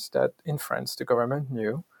government, that in France the government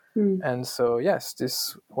knew, and so yes,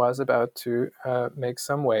 this was about to make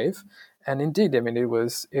some wave, and indeed, it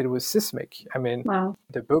was seismic. Wow.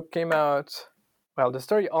 The book came out. Well, the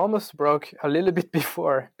story almost broke a little bit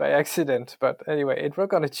before by accident, but anyway, it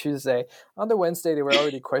broke on a Tuesday. On the Wednesday, there were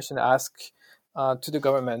already questions asked to the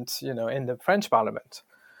government, in the French parliament.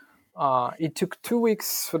 It took 2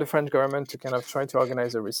 weeks for the French government to kind of try to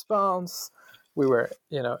organize a response. We were,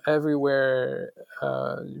 everywhere,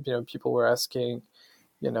 people were asking,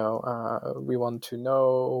 we want to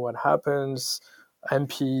know what happens.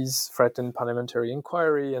 MPs threatened parliamentary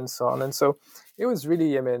inquiry and so on. And so it was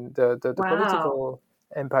really, the political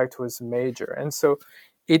impact was major. And so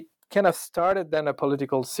it kind of started then a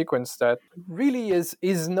political sequence that really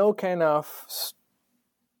is no kind of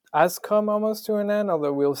has come almost to an end,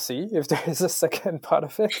 although we'll see if there is a second part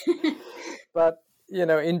of it. But,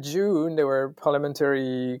 in June, there were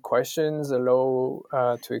parliamentary questions. A law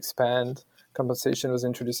to expand compensation was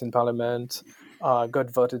introduced in Parliament,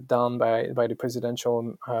 got voted down by the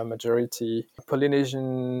presidential majority. A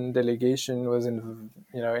Polynesian delegation was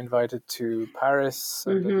invited to Paris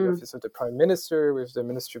under the office of the Prime Minister with the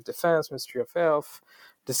Ministry of Defense, Ministry of Health,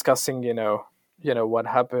 discussing what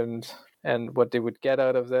happened and what they would get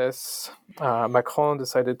out of this. Macron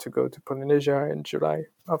decided to go to Polynesia in July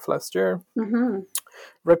of last year.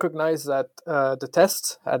 Recognized that the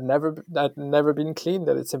tests had never been clean,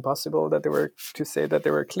 that it's impossible that they were to say that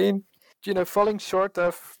they were clean. Falling short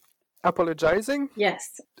of apologizing.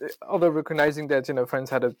 Yes. Although recognizing that,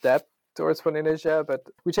 France had a debt towards Polynesia, but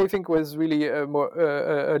which I think was really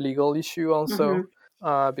a legal issue also,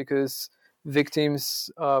 because victims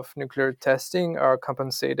of nuclear testing are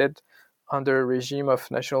compensated under a regime of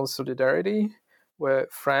national solidarity, where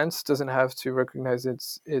France doesn't have to recognize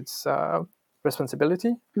its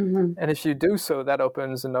responsibility. Mm-hmm. And if you do so, that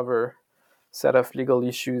opens another set of legal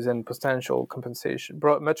issues and potential compensation,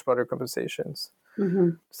 much broader compensations. Mm-hmm.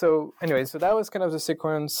 So anyway, so that was kind of the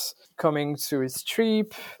sequence coming to his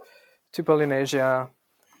trip to Polynesia,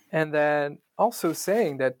 and then also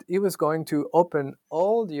saying that he was going to open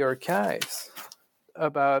all the archives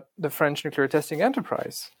about the French nuclear testing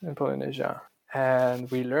enterprise in Polynesia. And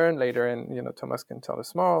we learn later, and Thomas can tell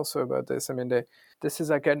us more also about this. I mean, this is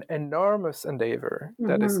like an enormous endeavor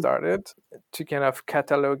that is started to kind of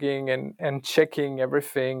cataloging and checking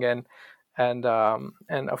everything, and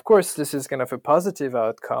of course this is kind of a positive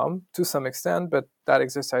outcome to some extent, but that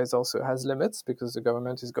exercise also has limits because the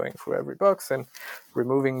government is going through every box and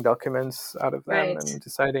removing documents out of them and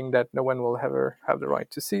deciding that no one will ever have the right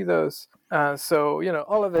to see those. So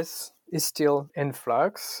all of this is still in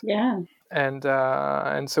flux. Yeah.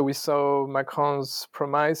 And so we saw Macron's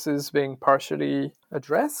promises being partially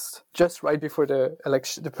addressed just right before the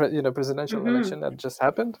election, the presidential election that just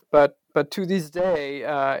happened. But to this day,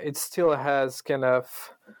 it still has kind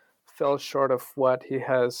of fell short of what he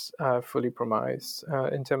has fully promised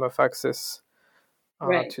in terms of access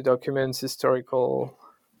to documents, historical.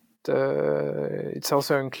 It's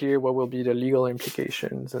also unclear what will be the legal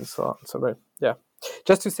implications and so on. So, yeah.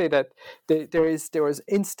 Just to say that there was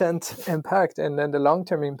instant impact, and then the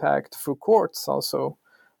long-term impact through courts also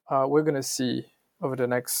we're going to see over the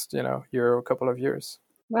next year or couple of years.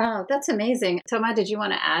 Wow, that's amazing. Thomas, did you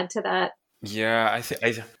want to add to that? Yeah, I think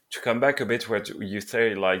to come back a bit what you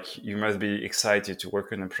say, like you must be excited to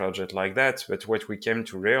work on a project like that. But what we came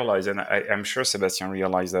to realize, and I'm sure Sebastian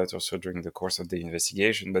realized that also during the course of the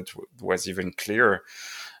investigation, but was even clearer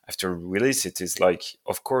after we release it, is like,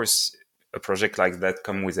 of course, a project like that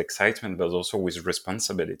comes with excitement, but also with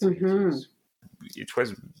responsibility. It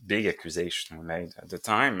was big accusation we made at the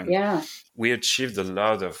time, and we achieved a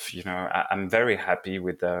lot of. I'm very happy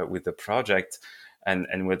with the project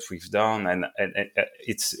and what we've done, and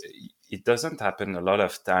it doesn't happen a lot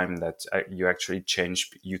of time that you actually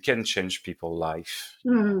you can change people's life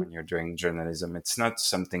when you're doing journalism. It's not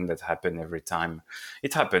something that happens every time.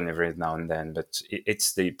 It happens every now and then, but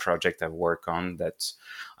it's the project I work on that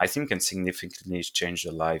I think can significantly change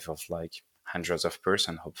the life of like hundreds of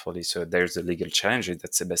persons, hopefully. So there's the legal challenges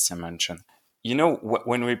that Sebastian mentioned.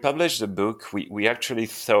 When we published the book, we actually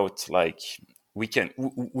thought like,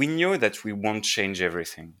 we knew that we won't change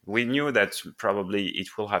everything. We knew that probably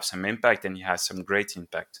it will have some impact, and it has some great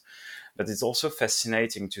impact. But it's also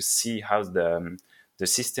fascinating to see how the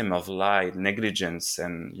system of lie, negligence,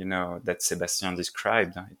 and that Sebastian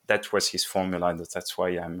described, that was his formula. That's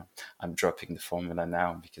why I'm dropping the formula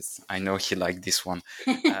now, because I know he liked this one.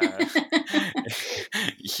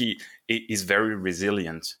 He is very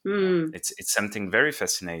resilient. It's something very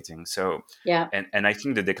fascinating. So and I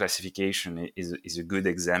think the declassification is a good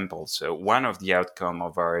example. So one of the outcome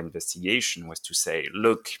of our investigation was to say,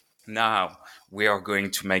 look, now we are going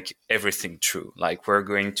to make everything true. Like, we're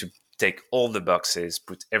going to take all the boxes,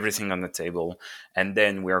 put everything on the table, and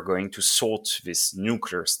then we are going to sort this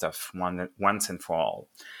nuclear stuff once and for all.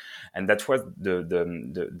 And that was the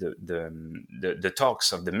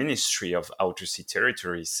talks of the Ministry of Outer Sea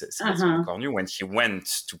Territories, Sébastien Lecornu, when he went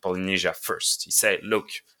to Polynesia first. He said, look,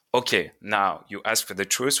 okay, now you ask for the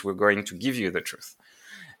truth, we're going to give you the truth.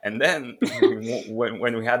 And then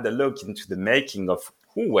when we had a look into the making of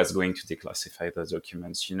who was going to declassify those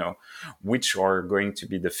documents, which are going to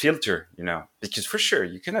be the filter, because for sure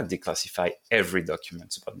you cannot declassify every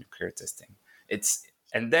document about nuclear testing.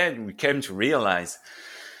 And then we came to realize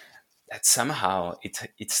that somehow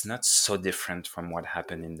it's not so different from what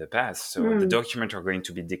happened in the past. So the documents are going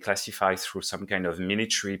to be declassified through some kind of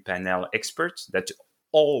military panel experts that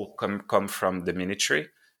all come from the military.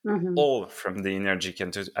 All from the Energy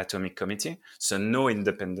and Atomic Committee, so no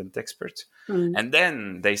independent expert. And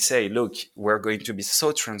then they say, look, we're going to be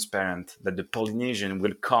so transparent that the Polynesian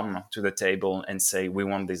will come to the table and say, we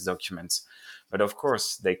want these documents. But of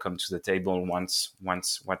course, they come to the table once,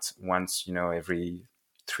 every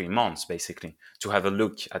 3 months, basically, to have a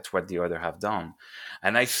look at what the other have done.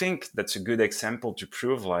 And I think that's a good example to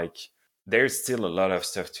prove, like, there's still a lot of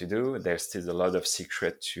stuff to do. There's still a lot of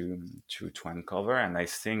secret to uncover. And I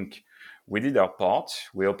think we did our part.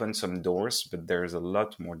 We opened some doors, but there's a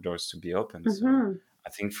lot more doors to be opened. So I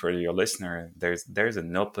think for your listener, there's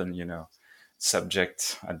an open,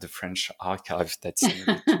 subject at the French archive that's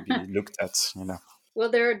needed to be looked at,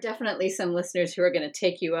 Well, there are definitely some listeners who are going to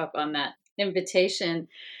take you up on that invitation.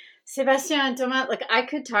 Sebastian and Thomas, I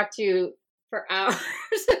could talk to you for hours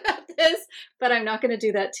about this, but I'm not going to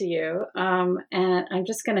do that to you. And I'm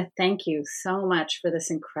just going to thank you so much for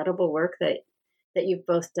this incredible work that you've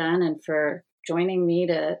both done, and for joining me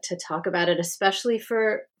to talk about it, especially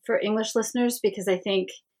for English listeners, because I think,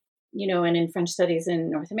 and in French studies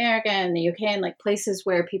in North America and the UK and like places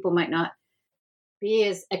where people might not be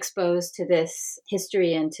as exposed to this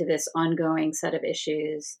history and to this ongoing set of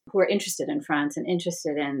issues, who are interested in France and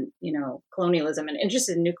interested in, colonialism and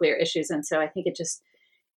interested in nuclear issues. And so I think it just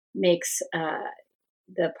makes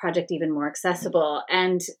the project even more accessible.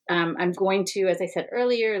 And I'm going to, as I said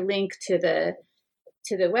earlier, link to the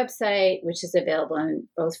website, which is available in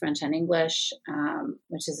both French and English,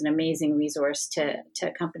 which is an amazing resource to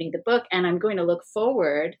accompany the book. And I'm going to look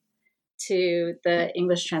forward to the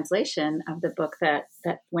English translation of the book that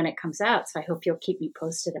when it comes out. So I hope you'll keep me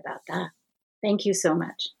posted about that. Thank you so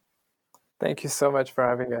much. Thank you so much for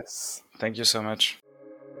having us. Thank you so much.